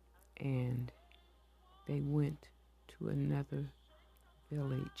 and they went to another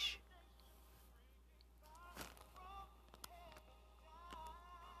village.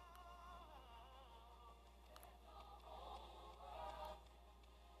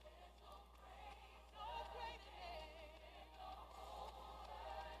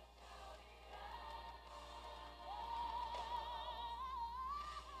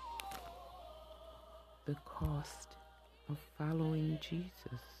 The cost of following Jesus.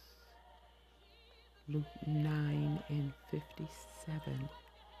 Luke 9 and 57.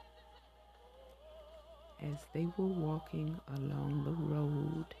 As they were walking along the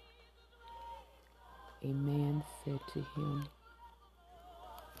road, a man said to him,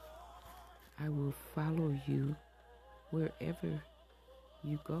 "I will follow you wherever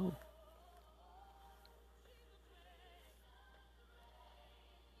you go."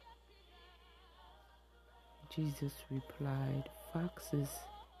 Jesus replied, "Foxes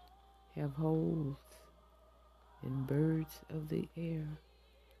have holes, and birds of the air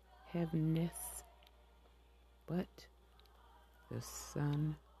have nests, but the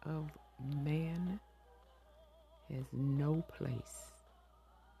Son of Man has no place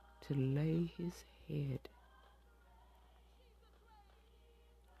to lay his head."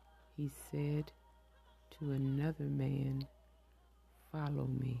 He said to another man, "Follow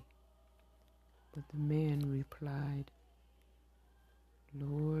me." But the man replied,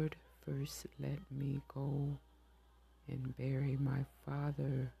 "Lord, first let me go and bury my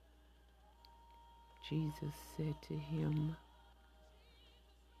father." Jesus said to him,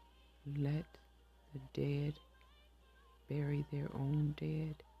 "Let the dead bury their own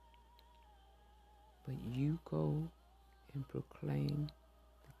dead, but you go and proclaim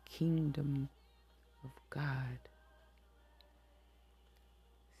the kingdom of God."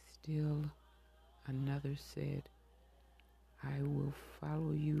 Still another said, "I will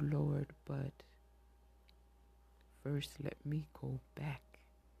follow you, Lord, but first let me go back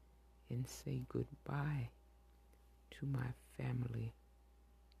and say goodbye to my family."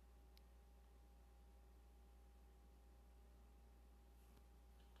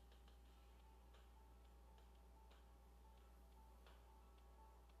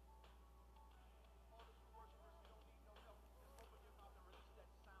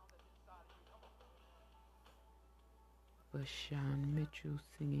 Bashan Mitchell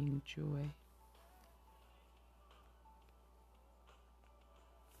singing "Joy."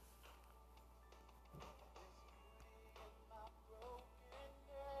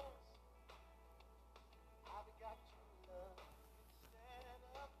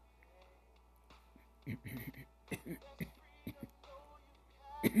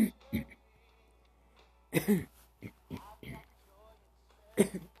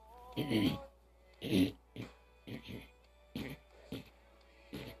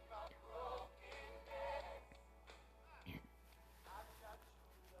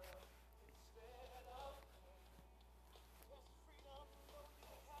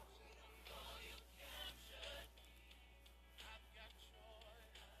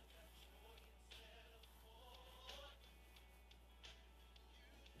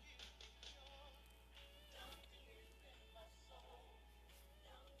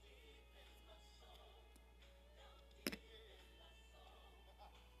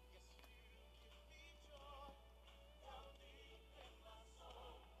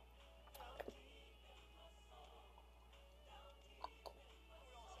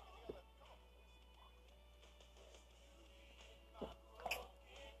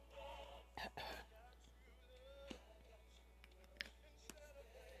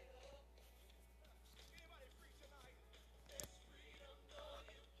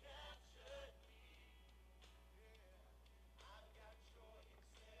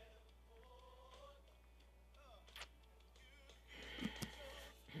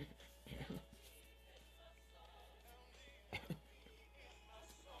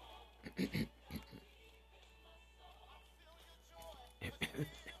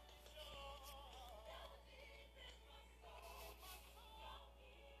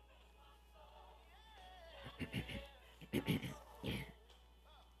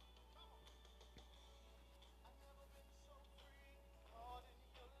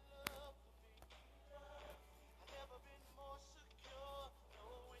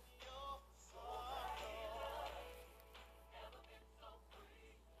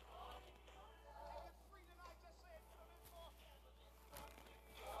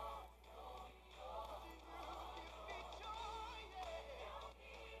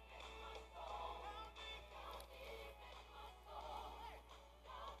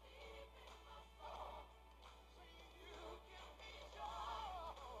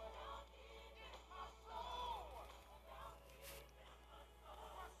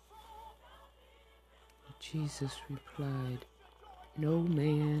 Jesus replied, "No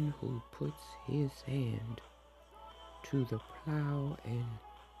man who puts his hand to the plow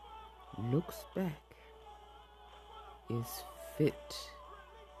and looks back is fit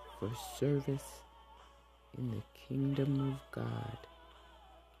for service in the kingdom of God."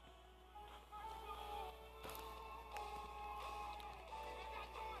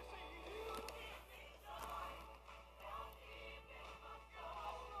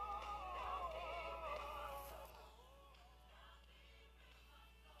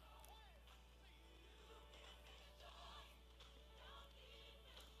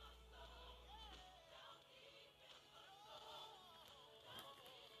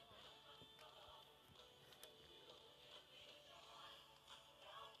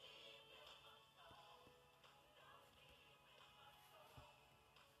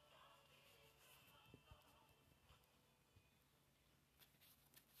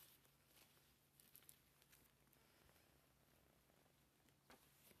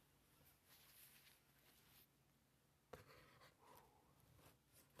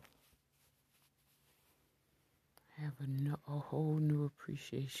 I have a whole new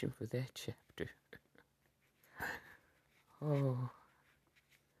appreciation for that chapter. Oh,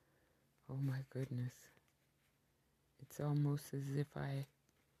 oh my goodness. It's almost as if I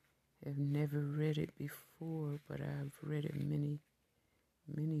have never read it before, but I've read it many,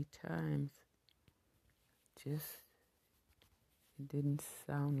 many times. Just, it didn't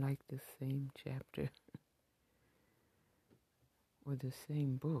sound like the same chapter or the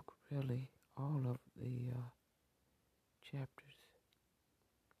same book, really. All of the chapters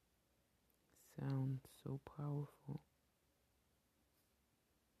sound so powerful.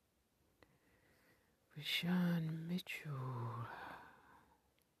 Rashawn Mitchell,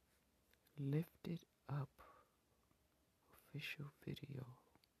 Lifted Up official video.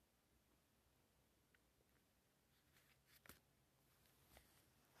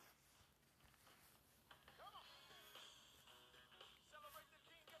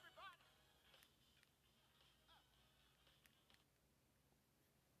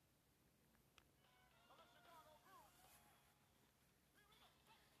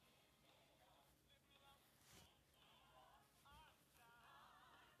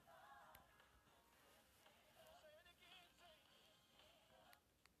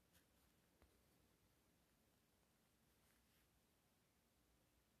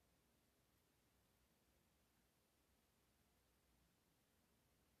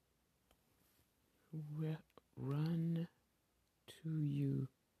 Run to You,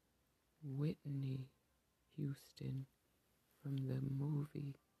 Whitney Houston, from the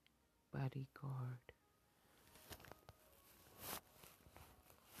movie Bodyguard.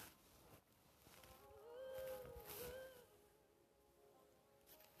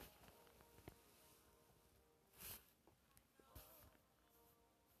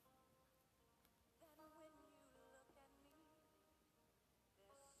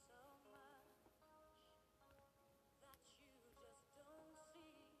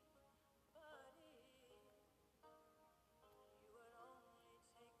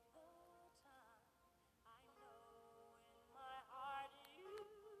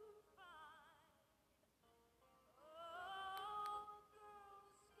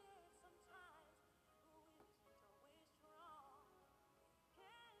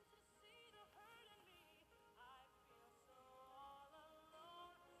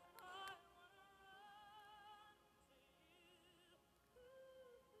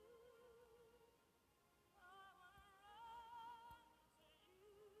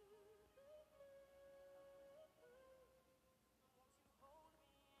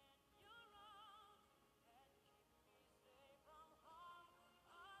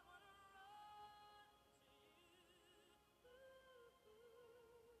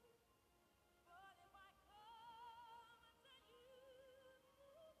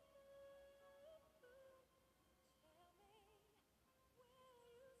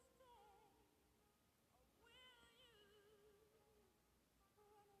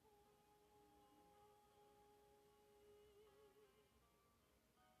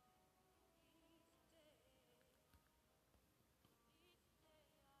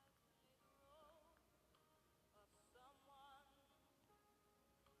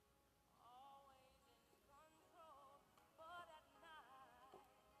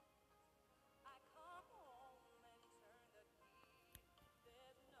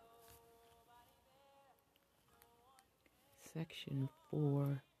 section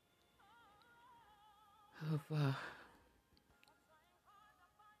 4 of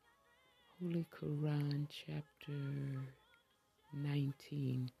Holy Quran, chapter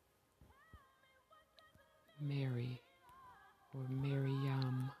 19, Mary or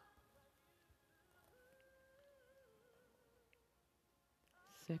Maryam.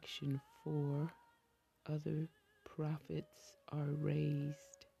 Section 4, other prophets are raised.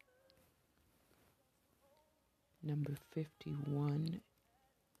 Number 51,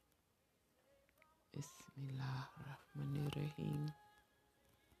 Bismillah ar-Rahman ar-Rahim.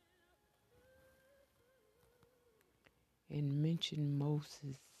 And mention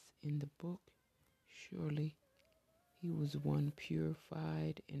Moses in the book. Surely he was one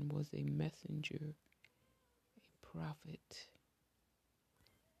purified and was a messenger, a prophet.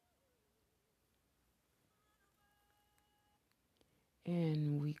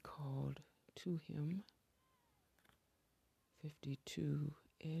 And we called to him, 52,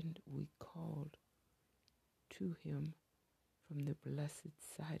 and we called to him from the blessed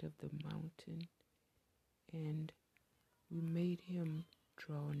side of the mountain, and we made him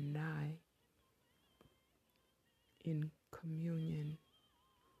draw nigh in communion.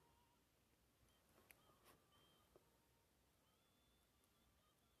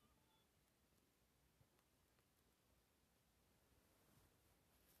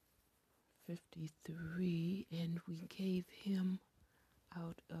 And we gave him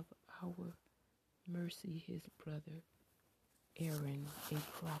out of our mercy his brother Aaron, a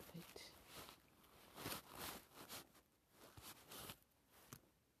prophet.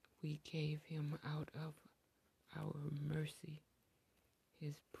 We gave him out of our mercy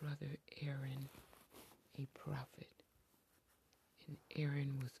his brother Aaron, a prophet. And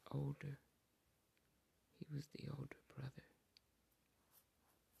Aaron was older. He was the older brother.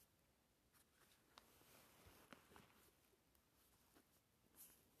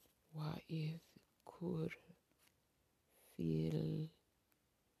 وَإِذْ كُرْ فِي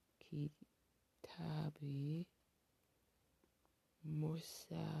الْكِتَابِ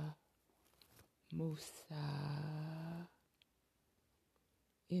موسى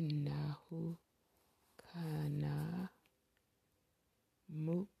إنه كان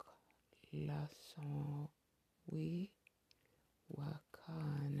مخلصا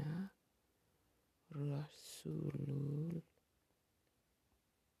وكان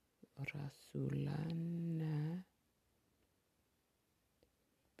رسولا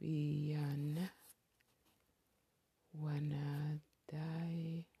نبيا وناديناه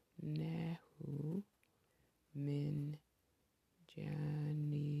من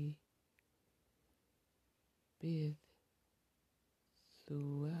جانب الطور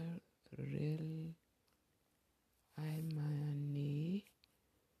الأيمن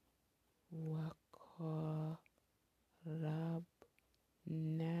وقربناه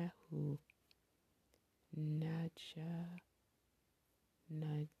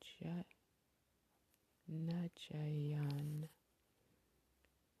نجيا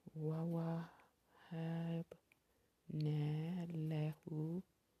ووهبنا له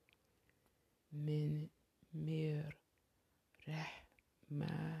من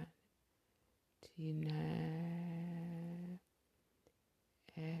رحمتنا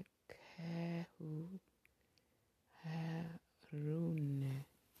أخاه هارون.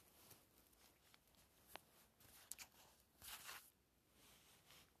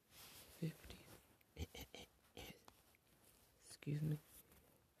 Excuse me.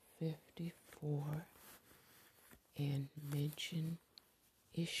 54, and mention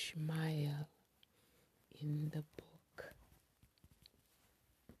Ishmael in the book.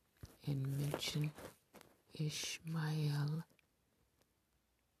 And mention Ishmael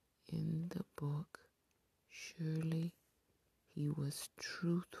in the book. Surely he was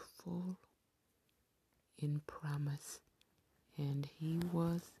truthful in promise, and he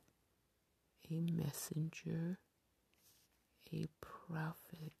was a messenger, a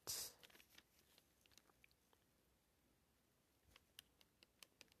prophet.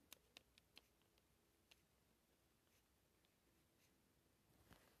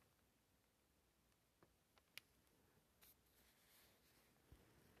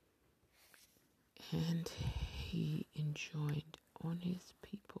 And he enjoined on his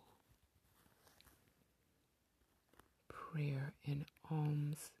people prayer and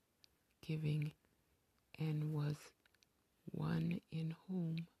alms giving, and was one in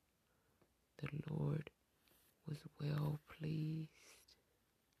whom the Lord was well pleased.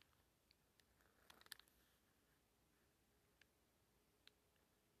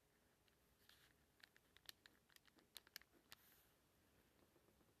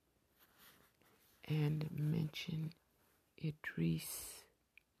 And mention Idris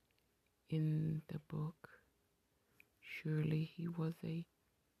in the book. Surely he was a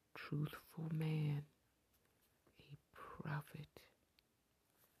truthful man, a prophet.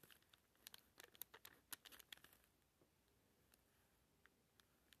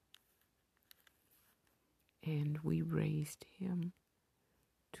 And we raised him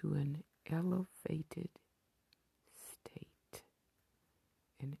to an elevated state,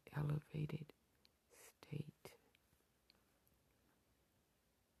 an elevated state.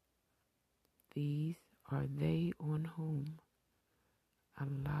 These are they on whom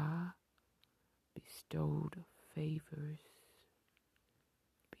Allah bestowed favors,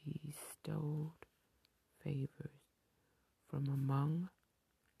 from among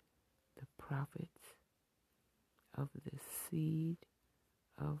the prophets of the seed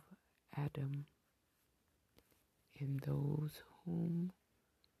of Adam, and those whom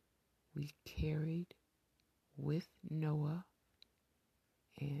we carried with Noah,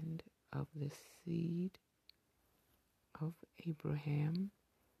 and of the seed of Abraham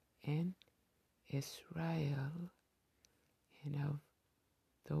and Israel, and of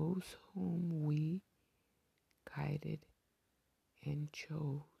those whom we guided and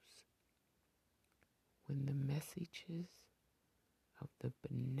chose, when the messages of the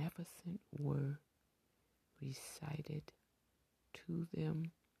beneficent were recited to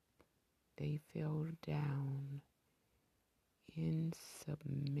them, they fell down in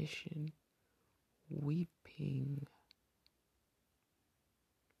submission, weeping.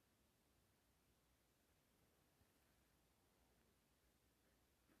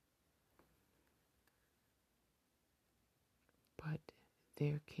 But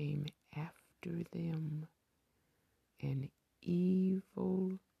there came after them an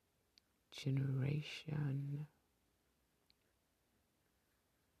evil generation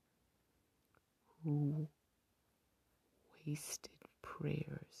who wasted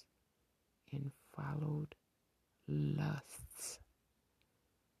prayers and followed lusts,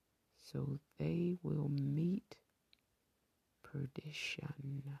 so they will meet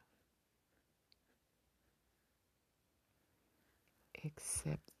perdition,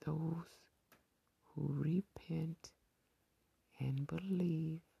 except those who repent and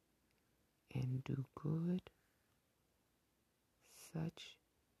believe and do good. Such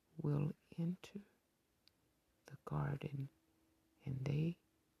will enter the garden, and they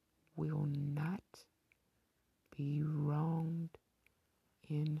will not be wronged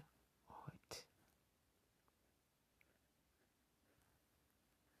in aught.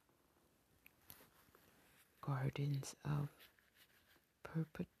 Gardens of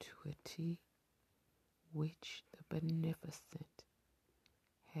perpetuity, which the Beneficent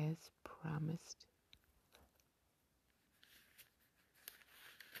has promised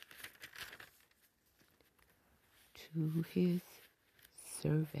to his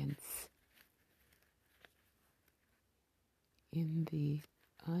servants in the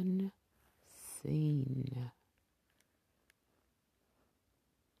unseen.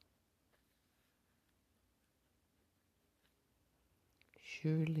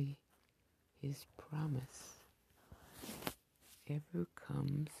 Surely his promise ever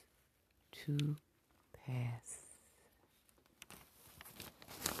comes to pass.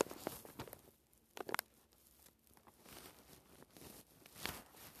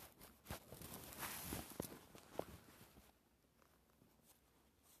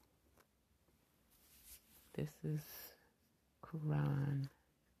 This is Quran,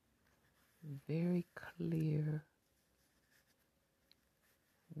 very clear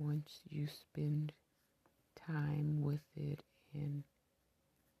once you spend time with it and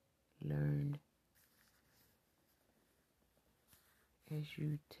learn as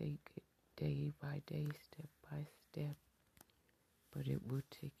you take it day by day, step by step, but it will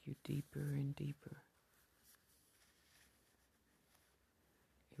take you deeper and deeper.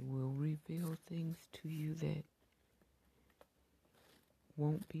 It will reveal things to you that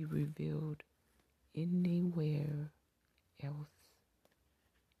won't be revealed anywhere else,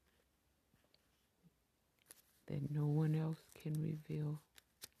 that no one else can reveal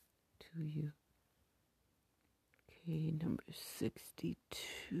to you. Okay, number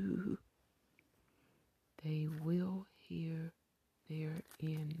 62. They will hear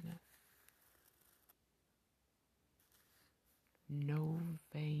therein no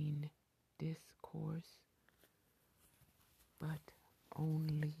vain discourse, but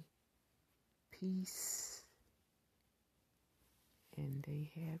only peace, and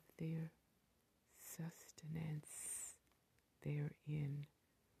they have their sustenance therein,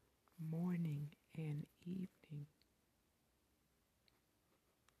 morning and evening.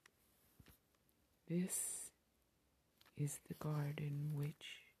 This is the garden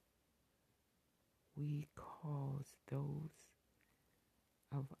which we cause those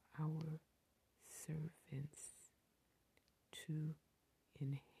of our servants to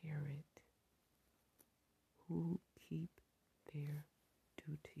inherit who keep their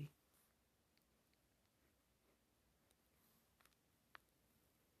duty.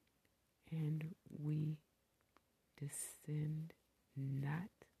 And we descend not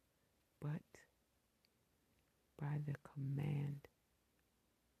but by the command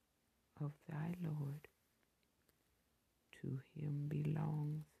of thy Lord. To him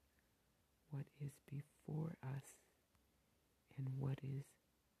belongs what is before us and what is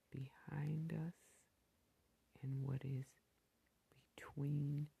behind us and what is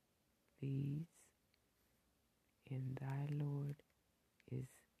between these, and thy Lord is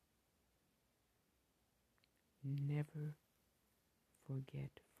never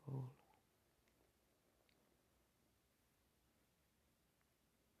forgetful.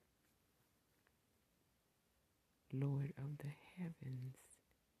 Lord of the heavens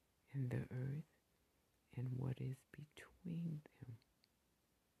and the earth and what is between them.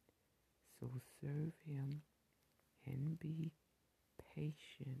 So serve him and be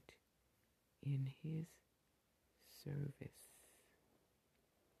patient in his service.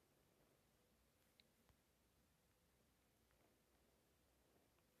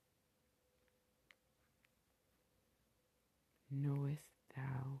 Knowest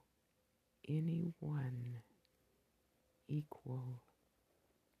thou any one equal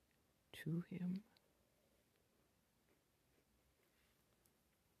to him?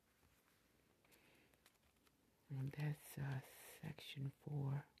 And that's section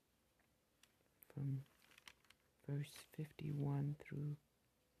 4 from verse 51 through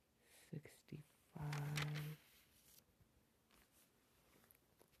 65.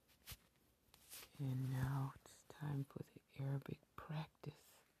 And now it's time for the Arabic practice.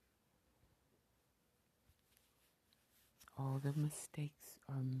 All the mistakes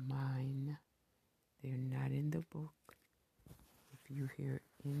are mine. They're not in the book. If you hear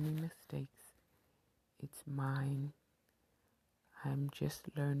any mistakes, it's mine. I'm just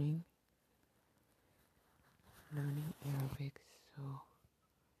learning Arabic, so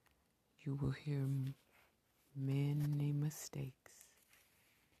you will hear many mistakes.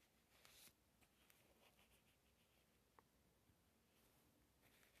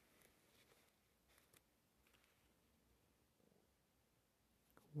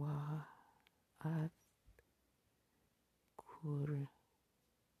 وأذكر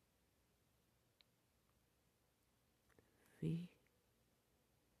في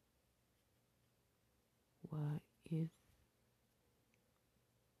وإذكر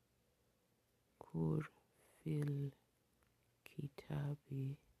في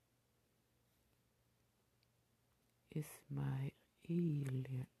الكتاب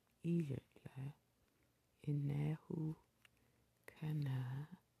إسماعيل إنه كان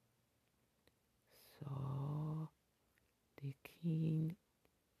صادقين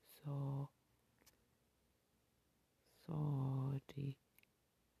صادق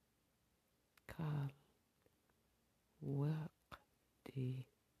الوقت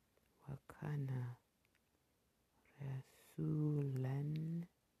وكان رسولا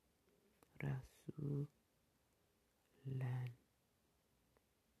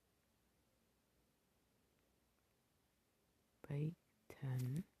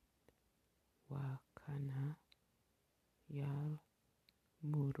بيتا وكان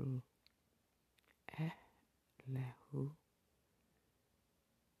يأمر أهله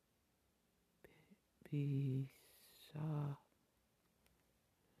بالصلاة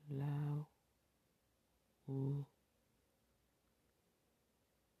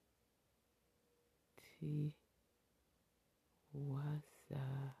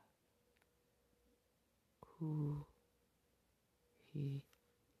والزكاة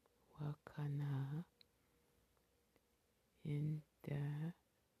وكان عند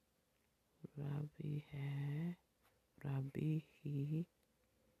ربه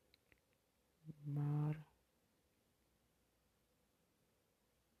مرضيا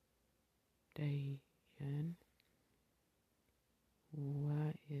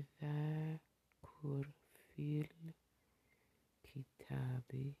ويذكر في الكتاب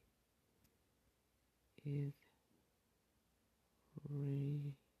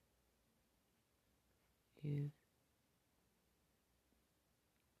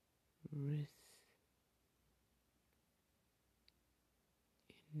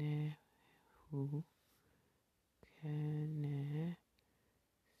إنه كان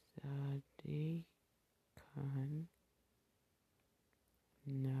صادقا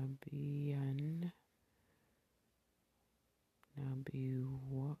نبيا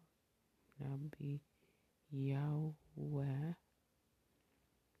Nabi Yahweh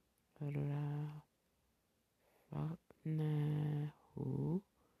Rafaqnahu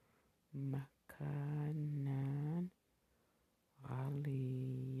Makanan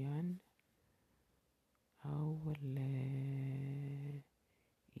Aliyan Awlaikal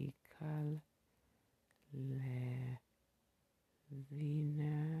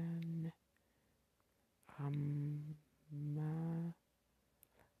Lazinan Amma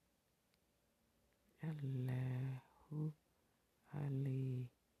Allahu Alihim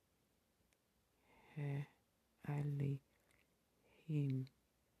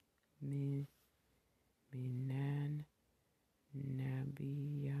Minan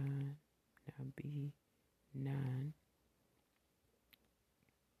Nabinan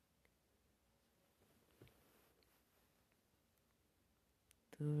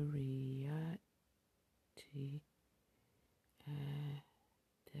Duriyati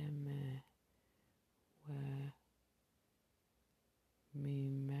Adama wa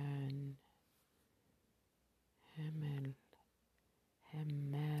Miman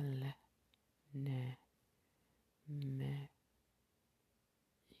Hamalna Ma'i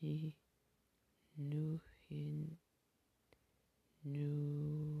Nuh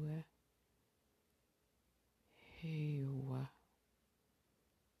Hewa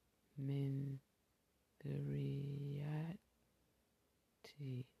min Duriyati.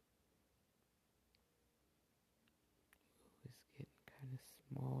 It's getting kind of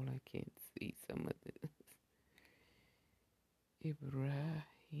small. I can't see some of this.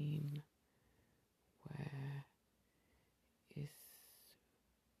 Ibrahim wa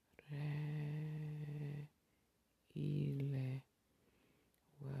Israel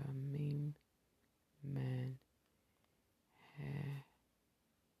wa mimman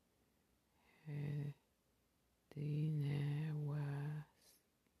hadina wa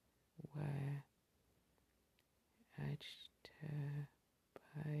ajtabaina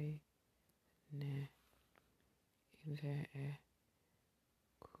ila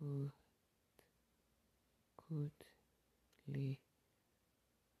kutli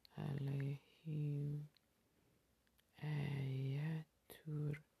alaihim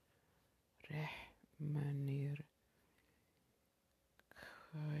ayatur rahmanir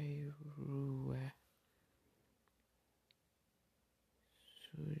khairuwa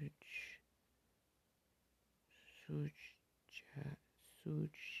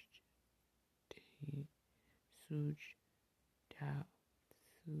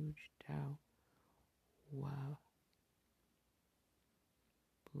sujdau wa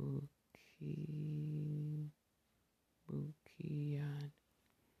bukiyan.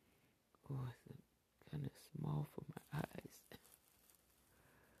 Oh, it's kind of small for my eyes.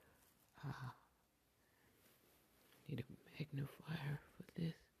 Need a magnifier for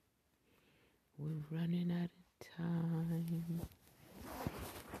this. We're running out of time.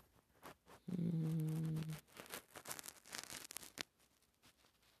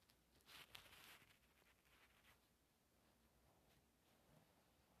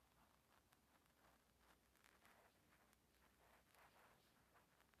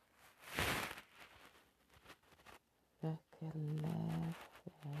 فكلافهم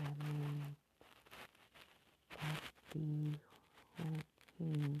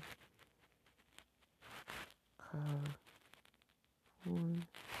تسبيحهم خرف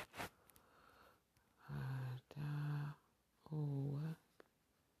عداوة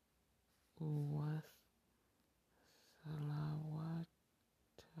وصلوات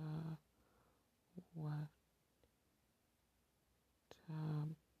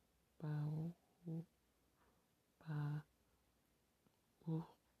وتبعوا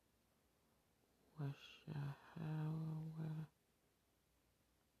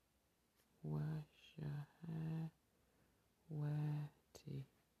وشهواتي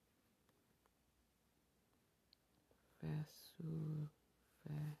فسوف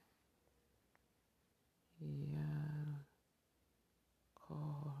يلقون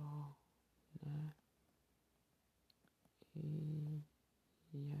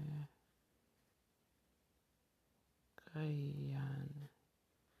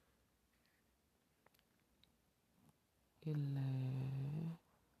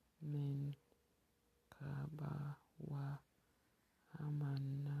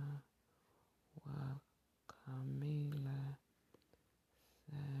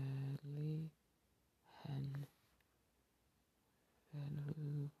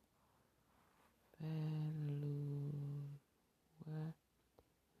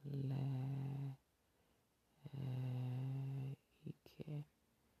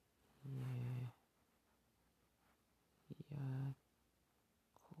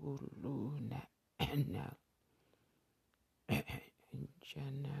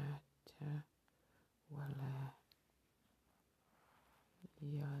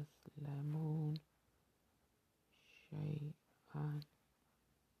Yas Lamoon Shay. I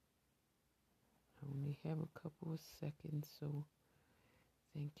only have a couple of seconds, so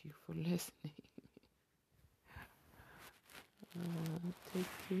thank you for listening. Take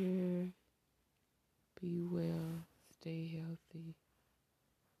care. Be well. Stay healthy.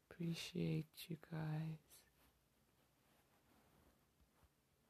 Appreciate you guys.